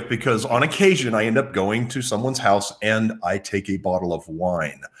favorite gift because on occasion I end up going to someone's house and I take a bottle of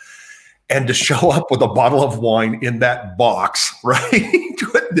wine. And to show up with a bottle of wine in that box, right?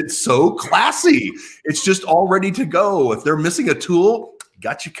 It's so classy. It's just all ready to go. If they're missing a tool,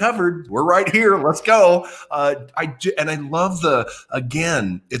 got you covered. We're right here. Let's go. And I love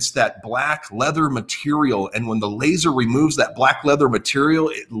again, it's that black leather material. And when the laser removes that black leather material,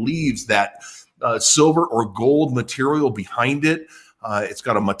 it leaves that silver or gold material behind it. It's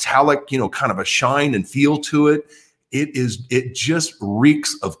got a metallic, kind of a shine and feel to it. It just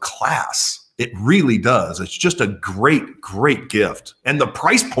reeks of class. It really does. It's just a great, great gift. And the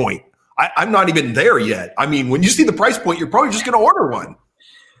price point, I'm not even there yet. I mean, when you see the price point, you're probably just going to order one.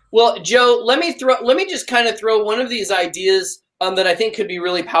 Well, Joe, let me just kind of throw one of these ideas that I think could be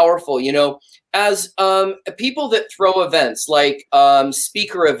really powerful. As people that throw events like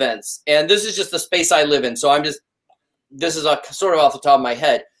speaker events, and this is just the space I live in. So this is sort of off the top of my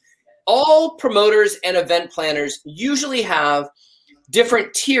head. All promoters and event planners usually have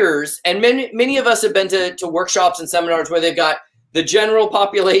different tiers, and many of us have been to workshops and seminars where they've got the general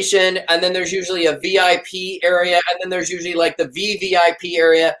population, and then there's usually a VIP area, and then there's usually like the VVIP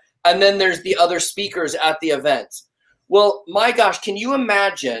area, and then there's the other speakers at the event. Well, my gosh, can you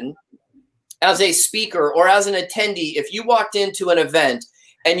imagine as a speaker or as an attendee, if you walked into an event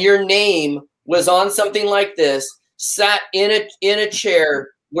and your name was on something like this, sat in a chair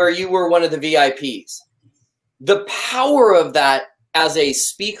where you were one of the VIPs? The power of that as a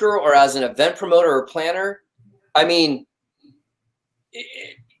speaker or as an event promoter or planner, I mean,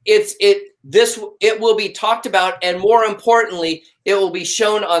 it will be talked about, and more importantly, it will be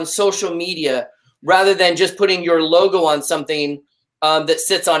shown on social media rather than just putting your logo on something that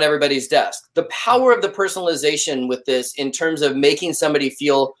sits on everybody's desk. The power of the personalization with this in terms of making somebody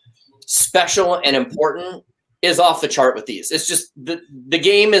feel special and important is off the chart with these. It's just the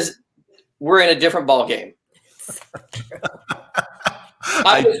game is, we're in a different ball game.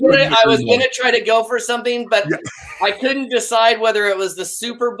 I was gonna try to go for something, but yeah. I couldn't decide whether it was the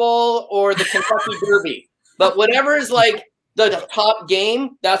Super Bowl or the Kentucky Derby. But whatever is like the top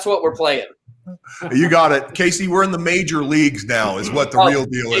game, that's what we're playing. You got it, Casey. We're in the major leagues now, is what the real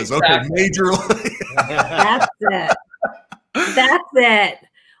deal is. Exactly. Okay, major league. That's it. That's it.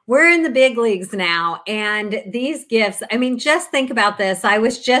 We're in the big leagues now. And these gifts, I mean, just think about this. I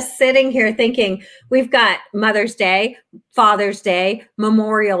was just sitting here thinking, we've got Mother's Day, Father's Day,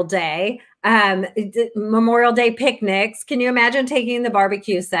 Memorial Day picnics. Can you imagine taking the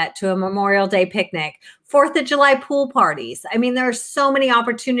barbecue set to a Memorial Day picnic? 4th of July pool parties. I mean, there are so many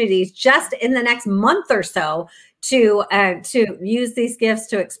opportunities just in the next month or so to use these gifts,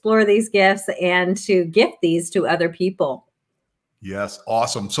 to explore these gifts, and to gift these to other people. Yes,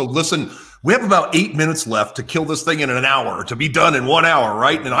 awesome. So listen, we have about 8 minutes left to kill this thing in an hour, to be done in 1 hour,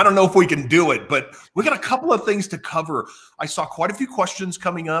 right? And I don't know if we can do it, but we got a couple of things to cover. I saw quite a few questions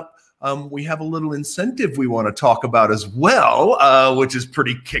coming up. We have a little incentive we want to talk about as well, which is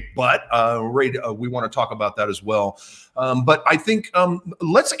pretty kick butt. We want to talk about that as well. But I think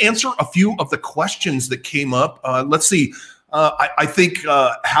let's answer a few of the questions that came up. Let's see. I think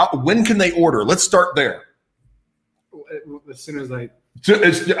when can they order? Let's start there. As soon as I go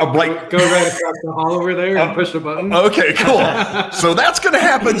right across the hall over there and push the button. Okay, cool. So that's going to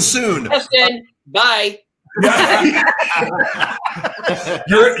happen soon. Justin, bye.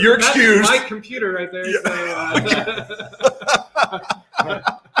 You're excused. That's my computer right there.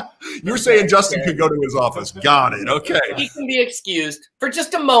 Yeah. You're saying Justin could go to his office. Got it. Okay. He can be excused for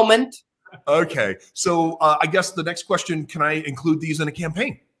just a moment. Okay. So I guess the next question, can I include these in a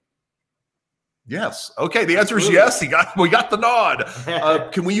campaign? Yes. Okay. The answer is yes. We got the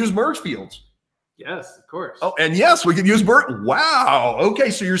nod. Can we use merge fields? Yes, of course. Oh, and yes, we can use merge. Wow. Okay.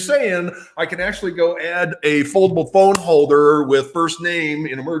 So you're saying I can actually go add a foldable phone holder with first name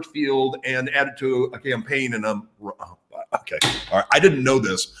in a merge field and add it to a campaign. And okay. All right. I didn't know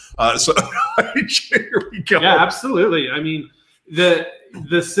this. So here we go. Yeah, absolutely. I mean,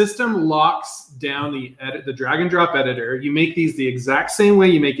 the system locks down the drag and drop editor. You make these the exact same way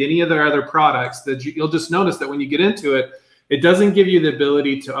you make any of their other products. That you'll just notice that when you get into it, it doesn't give you the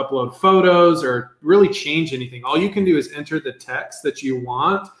ability to upload photos or really change anything. All you can do is enter the text that you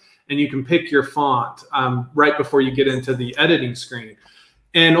want, and you can pick your font right before you get into the editing screen.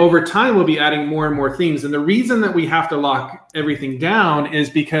 And over time, we'll be adding more and more themes. And the reason that we have to lock everything down is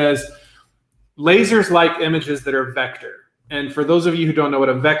because lasers like images that are vector. And for those of you who don't know what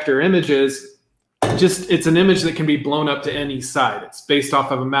a vector image is, it's an image that can be blown up to any side. It's based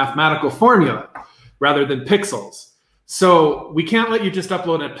off of a mathematical formula rather than pixels. So we can't let you just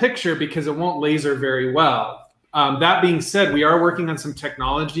upload a picture because it won't laser very well. That being said, we are working on some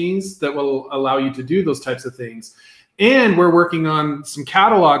technologies that will allow you to do those types of things. And we're working on some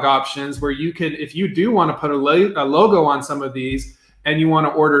catalog options where you can, if you do want to put a logo on some of these and you want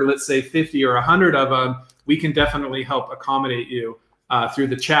to order, let's say 50 or 100 of them, we can definitely help accommodate you through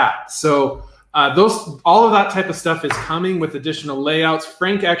the chat. So all of that type of stuff is coming with additional layouts.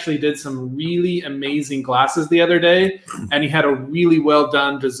 Frank actually did some really amazing glasses the other day, and he had a really well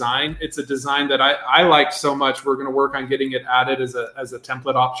done design. It's a design that I liked so much. We're going to work on getting it added as a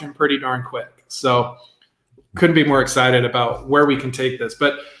template option pretty darn quick. So couldn't be more excited about where we can take this.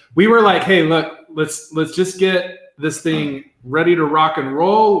 But we were like, hey, look, let's just get this thing ready to rock and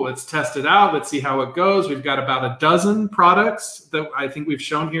roll. Let's test it out. Let's see how it goes. We've got about a dozen products that I think we've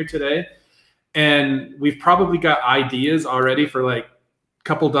shown here today. And we've probably got ideas already for like a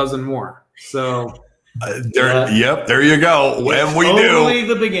couple dozen more. So yep, there you go. And we totally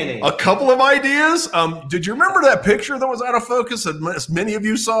the beginning. A couple of ideas. Did you remember that picture that was out of focus? As many of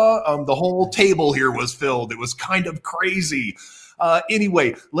you saw, the whole table here was filled. It was kind of crazy.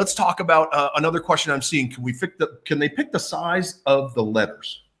 Anyway, let's talk about another question I'm seeing. Can they pick the size of the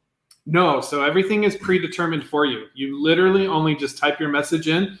letters? No. So everything is predetermined for you. You literally only just type your message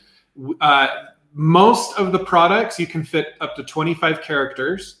in. Most of the products you can fit up to 25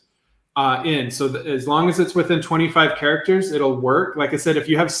 characters in. So as long as it's within 25 characters, it'll work. Like I said, if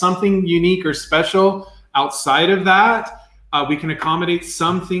you have something unique or special outside of that, we can accommodate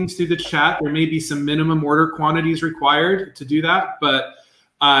some things through the chat. There may be some minimum order quantities required to do that, but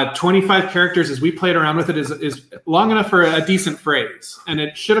 25 characters, as we played around with it, is long enough for a decent phrase, and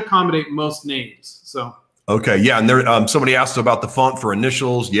it should accommodate most names. So. Okay, yeah, and there somebody asked about the font for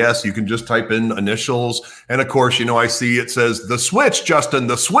initials. Yes, you can just type in initials, and of course, you know, I see it says the switch, Justin,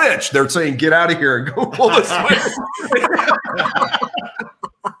 the switch. They're saying get out of here and go pull the switch.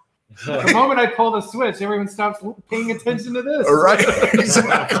 The moment I pull the switch, everyone stops paying attention to this. Right,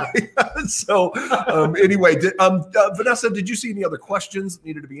 exactly. So anyway, Vanessa, did you see any other questions that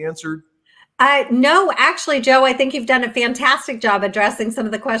needed to be answered? No, actually, Joe, I think you've done a fantastic job addressing some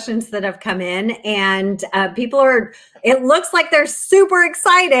of the questions that have come in, and people are, it looks like they're super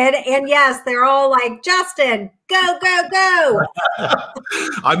excited. And yes, they're all like, Justin, go, go, go.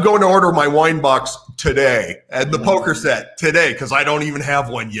 I'm going to order my wine box today and the poker set today because I don't even have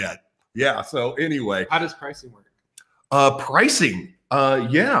one yet. Yeah. So anyway, how does pricing work? Pricing.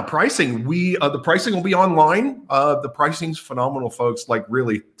 Yeah, pricing. The pricing will be online. The pricing's phenomenal, folks. Like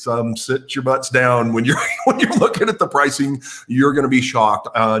really, sit your butts down when you're looking at the pricing. You're going to be shocked.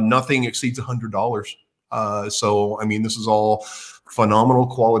 Nothing exceeds $100. So I mean, this is all phenomenal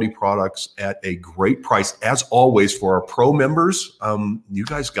quality products at a great price, as always. For our pro members, you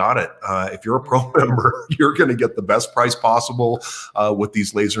guys got it. If you're a pro member, you're going to get the best price possible with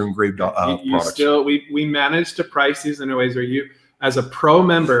these laser engraved products. We managed to price these in ways where you, as a pro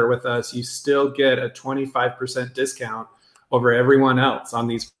member with us, you still get a 25% discount over everyone else on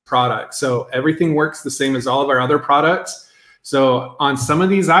these products. So everything works the same as all of our other products. So on some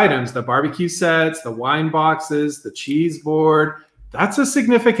of these items, the barbecue sets, the wine boxes, the cheese board, that's a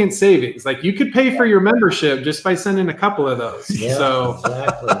significant savings. Like you could pay for your membership just by sending a couple of those. Yeah, so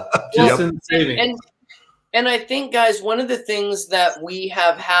exactly. Just in savings. And I think, guys, one of the things that we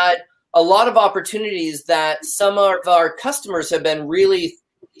have had a lot of opportunities that some of our customers have been really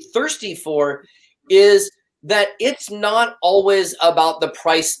thirsty for is that it's not always about the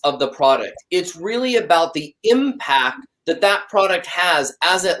price of the product. It's really about the impact that that product has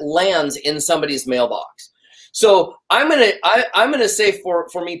as it lands in somebody's mailbox. So I'm gonna say for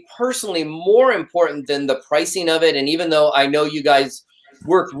me personally, more important than the pricing of it, and even though I know you guys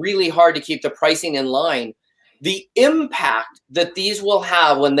work really hard to keep the pricing in line, the impact that these will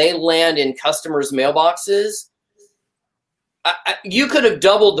have when they land in customers' mailboxes, you could have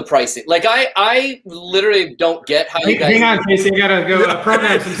doubled the pricing. Like I literally don't get how you guys. Hang on, Casey, I gotta go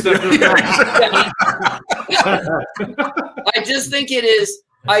program some stuff. I just think it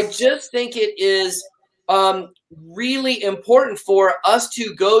is really important for us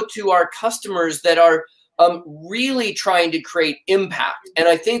to go to our customers that are really trying to create impact. And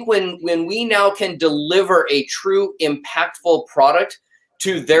I think when we now can deliver a true impactful product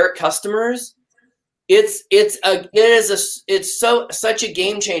to their customers, it's such a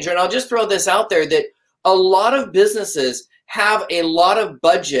game changer. And I'll just throw this out there that a lot of businesses have a lot of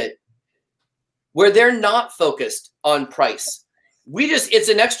budget where they're not focused on price. It's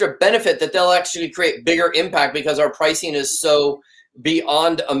an extra benefit that they'll actually create bigger impact because our pricing is so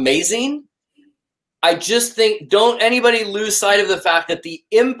beyond amazing. I just think don't anybody lose sight of the fact that the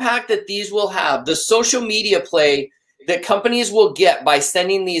impact that these will have, the social media play that companies will get by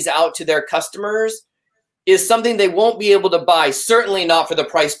sending these out to their customers is something they won't be able to buy, certainly not for the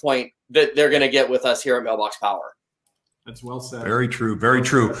price point that they're going to get with us here at Mailbox Power. That's well said. Very true. Very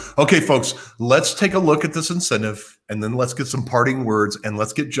true. Okay, folks, let's take a look at this incentive and then let's get some parting words and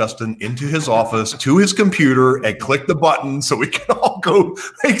let's get Justin into his office, to his computer, and click the button so we can all go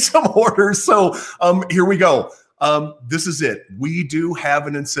make some orders. So here we go. This is it. We do have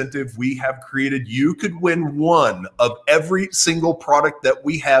an incentive we have created. You could win one of every single product that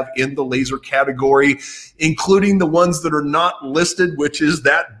we have in the laser category, including the ones that are not listed, which is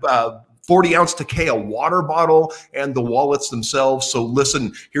that 40-ounce Takea water bottle and the wallets themselves. So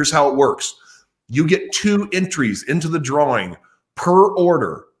listen, here's how it works. You get 2 entries into the drawing per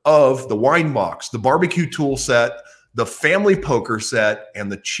order of the wine box, the barbecue tool set, the family poker set,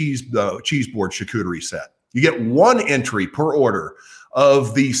 and the cheese board charcuterie set. You get 1 entry per order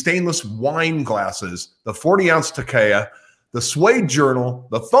of the stainless wine glasses, the 40-ounce Takea, the suede journal,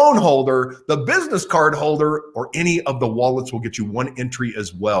 the phone holder, the business card holder, or any of the wallets will get you 1 entry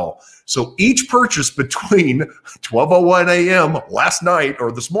as well. So each purchase between 12:01 a.m. last night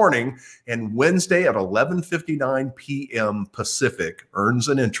or this morning and Wednesday at 11:59 p.m. Pacific earns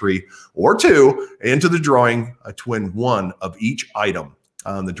an entry or 2 into the drawing to win 1 of each item.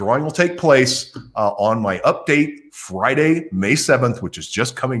 The drawing will take place on my update Friday, May 7th, which is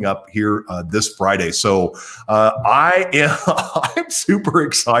just coming up here this Friday. So I'm super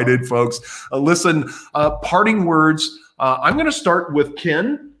excited, folks. Listen, parting words. I'm going to start with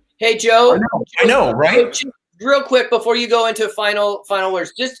Ken. Hey, Joe. I know, right? real quick before you go into final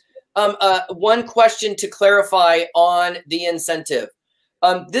words, just one question to clarify on the incentive.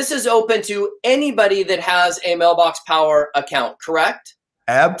 This is open to anybody that has a Mailbox Power account, correct?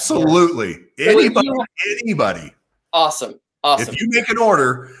 Absolutely. Yes. Anybody. Awesome. If you make an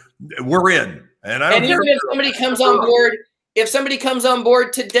order, we're in. And I don't even if somebody comes on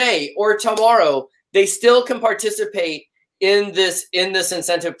board, today or tomorrow, they still can participate in this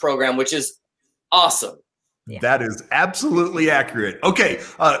incentive program, which is awesome. Yeah. That is absolutely accurate. Okay,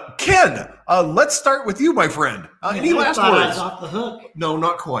 Ken, let's start with you, my friend. Any last words? Off the hook. No,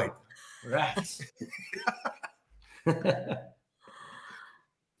 not quite. Right.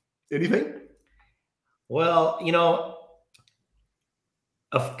 Anything? Well, you know,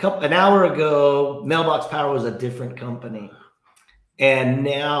 an hour ago, Mailbox Power was a different company, and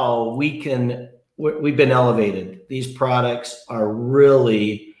now we've been elevated. These products are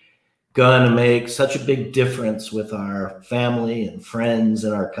really going to make such a big difference with our family and friends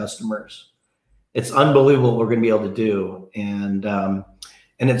and our customers. It's unbelievable what we're going to be able to do, and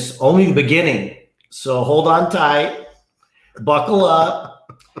it's only the beginning. So hold on tight, buckle up,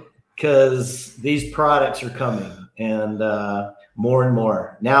 because these products are coming, and more and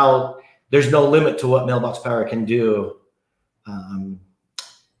more. Now there's no limit to what Mailbox Power can do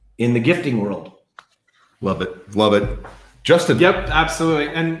in the gifting world. Love it. Love it. Justin. Yep, absolutely.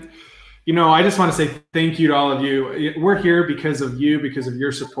 And, you know, I just want to say thank you to all of you. We're here because of you, because of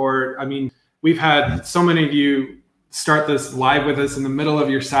your support. I mean, we've had so many of you start this live with us in the middle of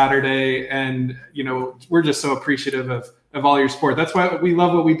your Saturday. And, you know, we're just so appreciative of all your support. That's why we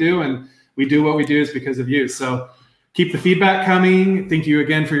love what we do. And we do what we do is because of you. So keep the feedback coming. Thank you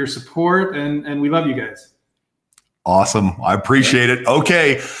again for your support. And we love you guys. Awesome. I appreciate it.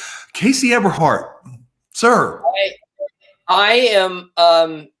 Okay. Casey Eberhardt, sir. I am,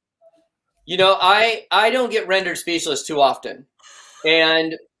 you know, I don't get rendered speechless too often.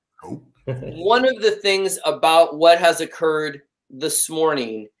 And one of the things about what has occurred this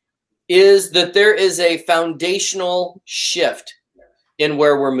morning is that there is a foundational shift in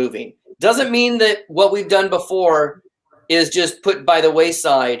where we're moving. Doesn't mean that what we've done before is just put by the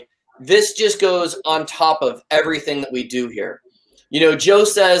wayside. This just goes on top of everything that we do here. You know, Joe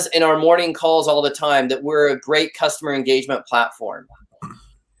says in our morning calls all the time that we're a great customer engagement platform.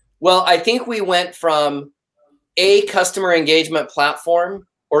 Well, I think we went from a customer engagement platform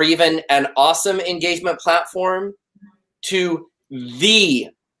or even an awesome engagement platform to the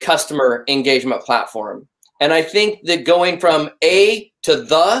customer engagement platform. And I think that going from A to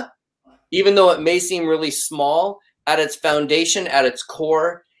the, even though it may seem really small, at its foundation, at its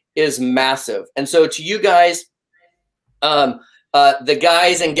core, is massive. And so to you guys, the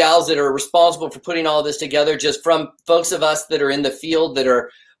guys and gals that are responsible for putting all this together, just from folks of us that are in the field that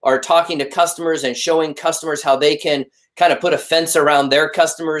are talking to customers and showing customers how they can kind of put a fence around their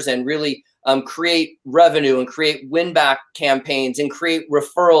customers and really create revenue and create win-back campaigns and create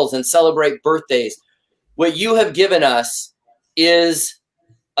referrals and celebrate birthdays. What you have given us is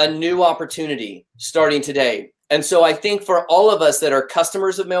a new opportunity starting today. And so I think for all of us that are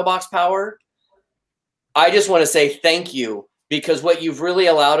customers of Mailbox Power, I just want to say thank you, because what you've really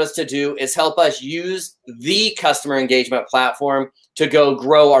allowed us to do is help us use the customer engagement platform to go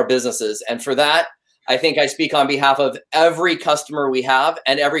grow our businesses. And for that, I think I speak on behalf of every customer we have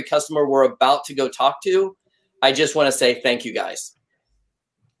and every customer we're about to go talk to. I just want to say thank you guys.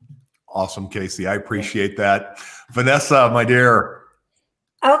 Awesome, Casey. I appreciate that. Vanessa, my dear.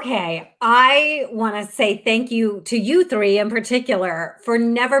 Okay, I want to say thank you to you three in particular for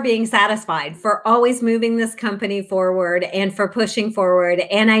never being satisfied, for always moving this company forward and for pushing forward.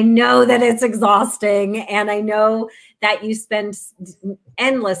 And I know that it's exhausting, and I know that you spend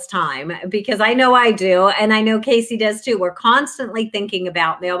endless time, because I know I do, and I know Casey does too. We're constantly thinking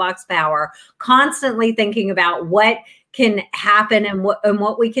about Mailbox Power, constantly thinking about what can happen and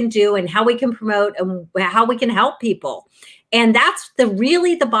what we can do and how we can promote and how we can help people. And that's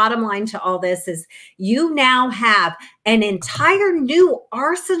really the bottom line to all this is you now have an entire new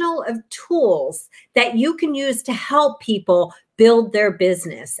arsenal of tools that you can use to help people build their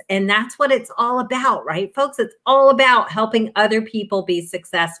business. And that's what it's all about, right, folks? It's all about helping other people be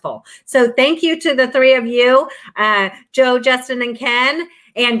successful. So thank you to the three of you, Joe, Justin, and Ken,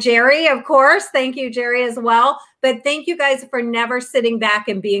 and Jerry, of course. Thank you, Jerry, as well, But thank you guys for never sitting back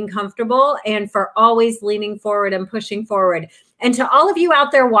and being comfortable, and for always leaning forward and pushing forward. And to all of you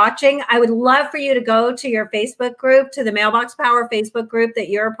out there watching, I would love for you to go to your Facebook group, to the Mailbox Power Facebook group that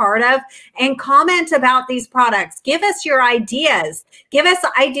you're a part of, and comment about these products. Give us your ideas. Give us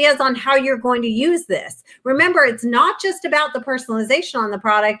ideas on how you're going to use this. Remember, it's not just about the personalization on the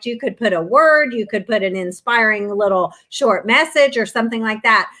product. You could put a word, you could put an inspiring little short message or something like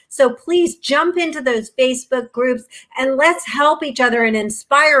that. So please jump into those Facebook groups and let's help each other and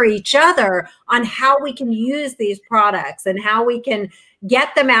inspire each other on how we can use these products and how we can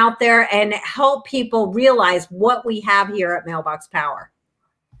get them out there and help people realize what we have here at Mailbox Power.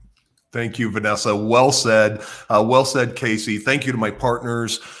 Thank you, Vanessa. Well said. Well said, Casey. Thank you to my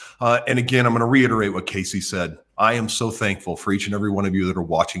partners. And again, I'm going to reiterate what Casey said. I am so thankful for each and every one of you that are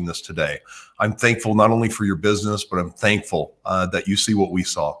watching this today. I'm thankful not only for your business, but I'm thankful that you see what we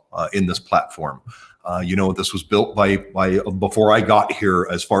saw in this platform. You know, this was built by before I got here.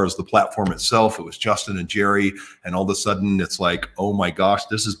 As far as the platform itself, it was Justin and Jerry, and all of a sudden it's like, oh my gosh,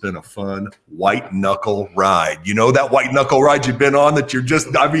 this has been a fun white knuckle ride. You know, that white knuckle ride you've been on that you're just,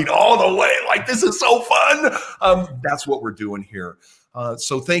 I mean, all the way, like, this is so fun. That's what we're doing here.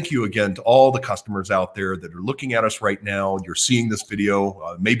 So thank you again to all the customers out there that are looking at us right now. You're seeing this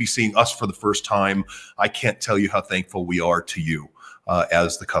video, maybe seeing us for the first time. I can't tell you how thankful we are to you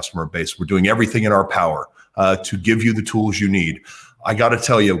as the customer base. We're doing everything in our power to give you the tools you need. I got to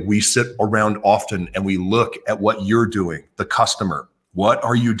tell you, we sit around often and we look at what you're doing, the customer. What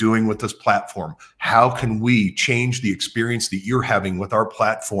are you doing with this platform? How can we change the experience that you're having with our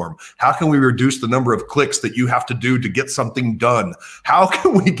platform? How can we reduce the number of clicks that you have to do to get something done? How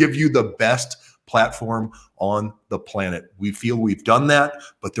can we give you the best platform on the planet? We feel we've done that,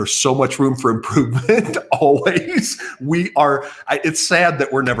 but there's so much room for improvement always. It's sad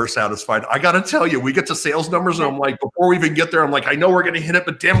that we're never satisfied. I got to tell you, we get to sales numbers and I'm like, before we even get there, I'm like, I know we're going to hit it,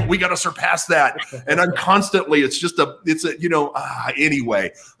 but damn it, we got to surpass that. And I'm constantly, it's just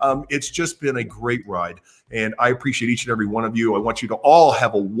been a great ride. And I appreciate each and every one of you. I want you to all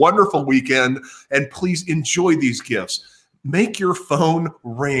have a wonderful weekend, and please enjoy these gifts. Make your phone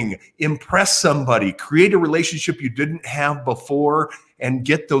ring, impress somebody, create a relationship you didn't have before, and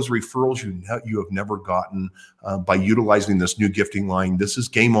get those referrals you have never gotten by utilizing this new gifting line. This is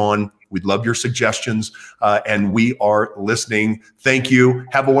Game On. We'd love your suggestions, and we are listening. Thank you.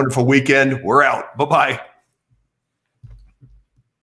 Have a wonderful weekend. We're out. Bye-bye.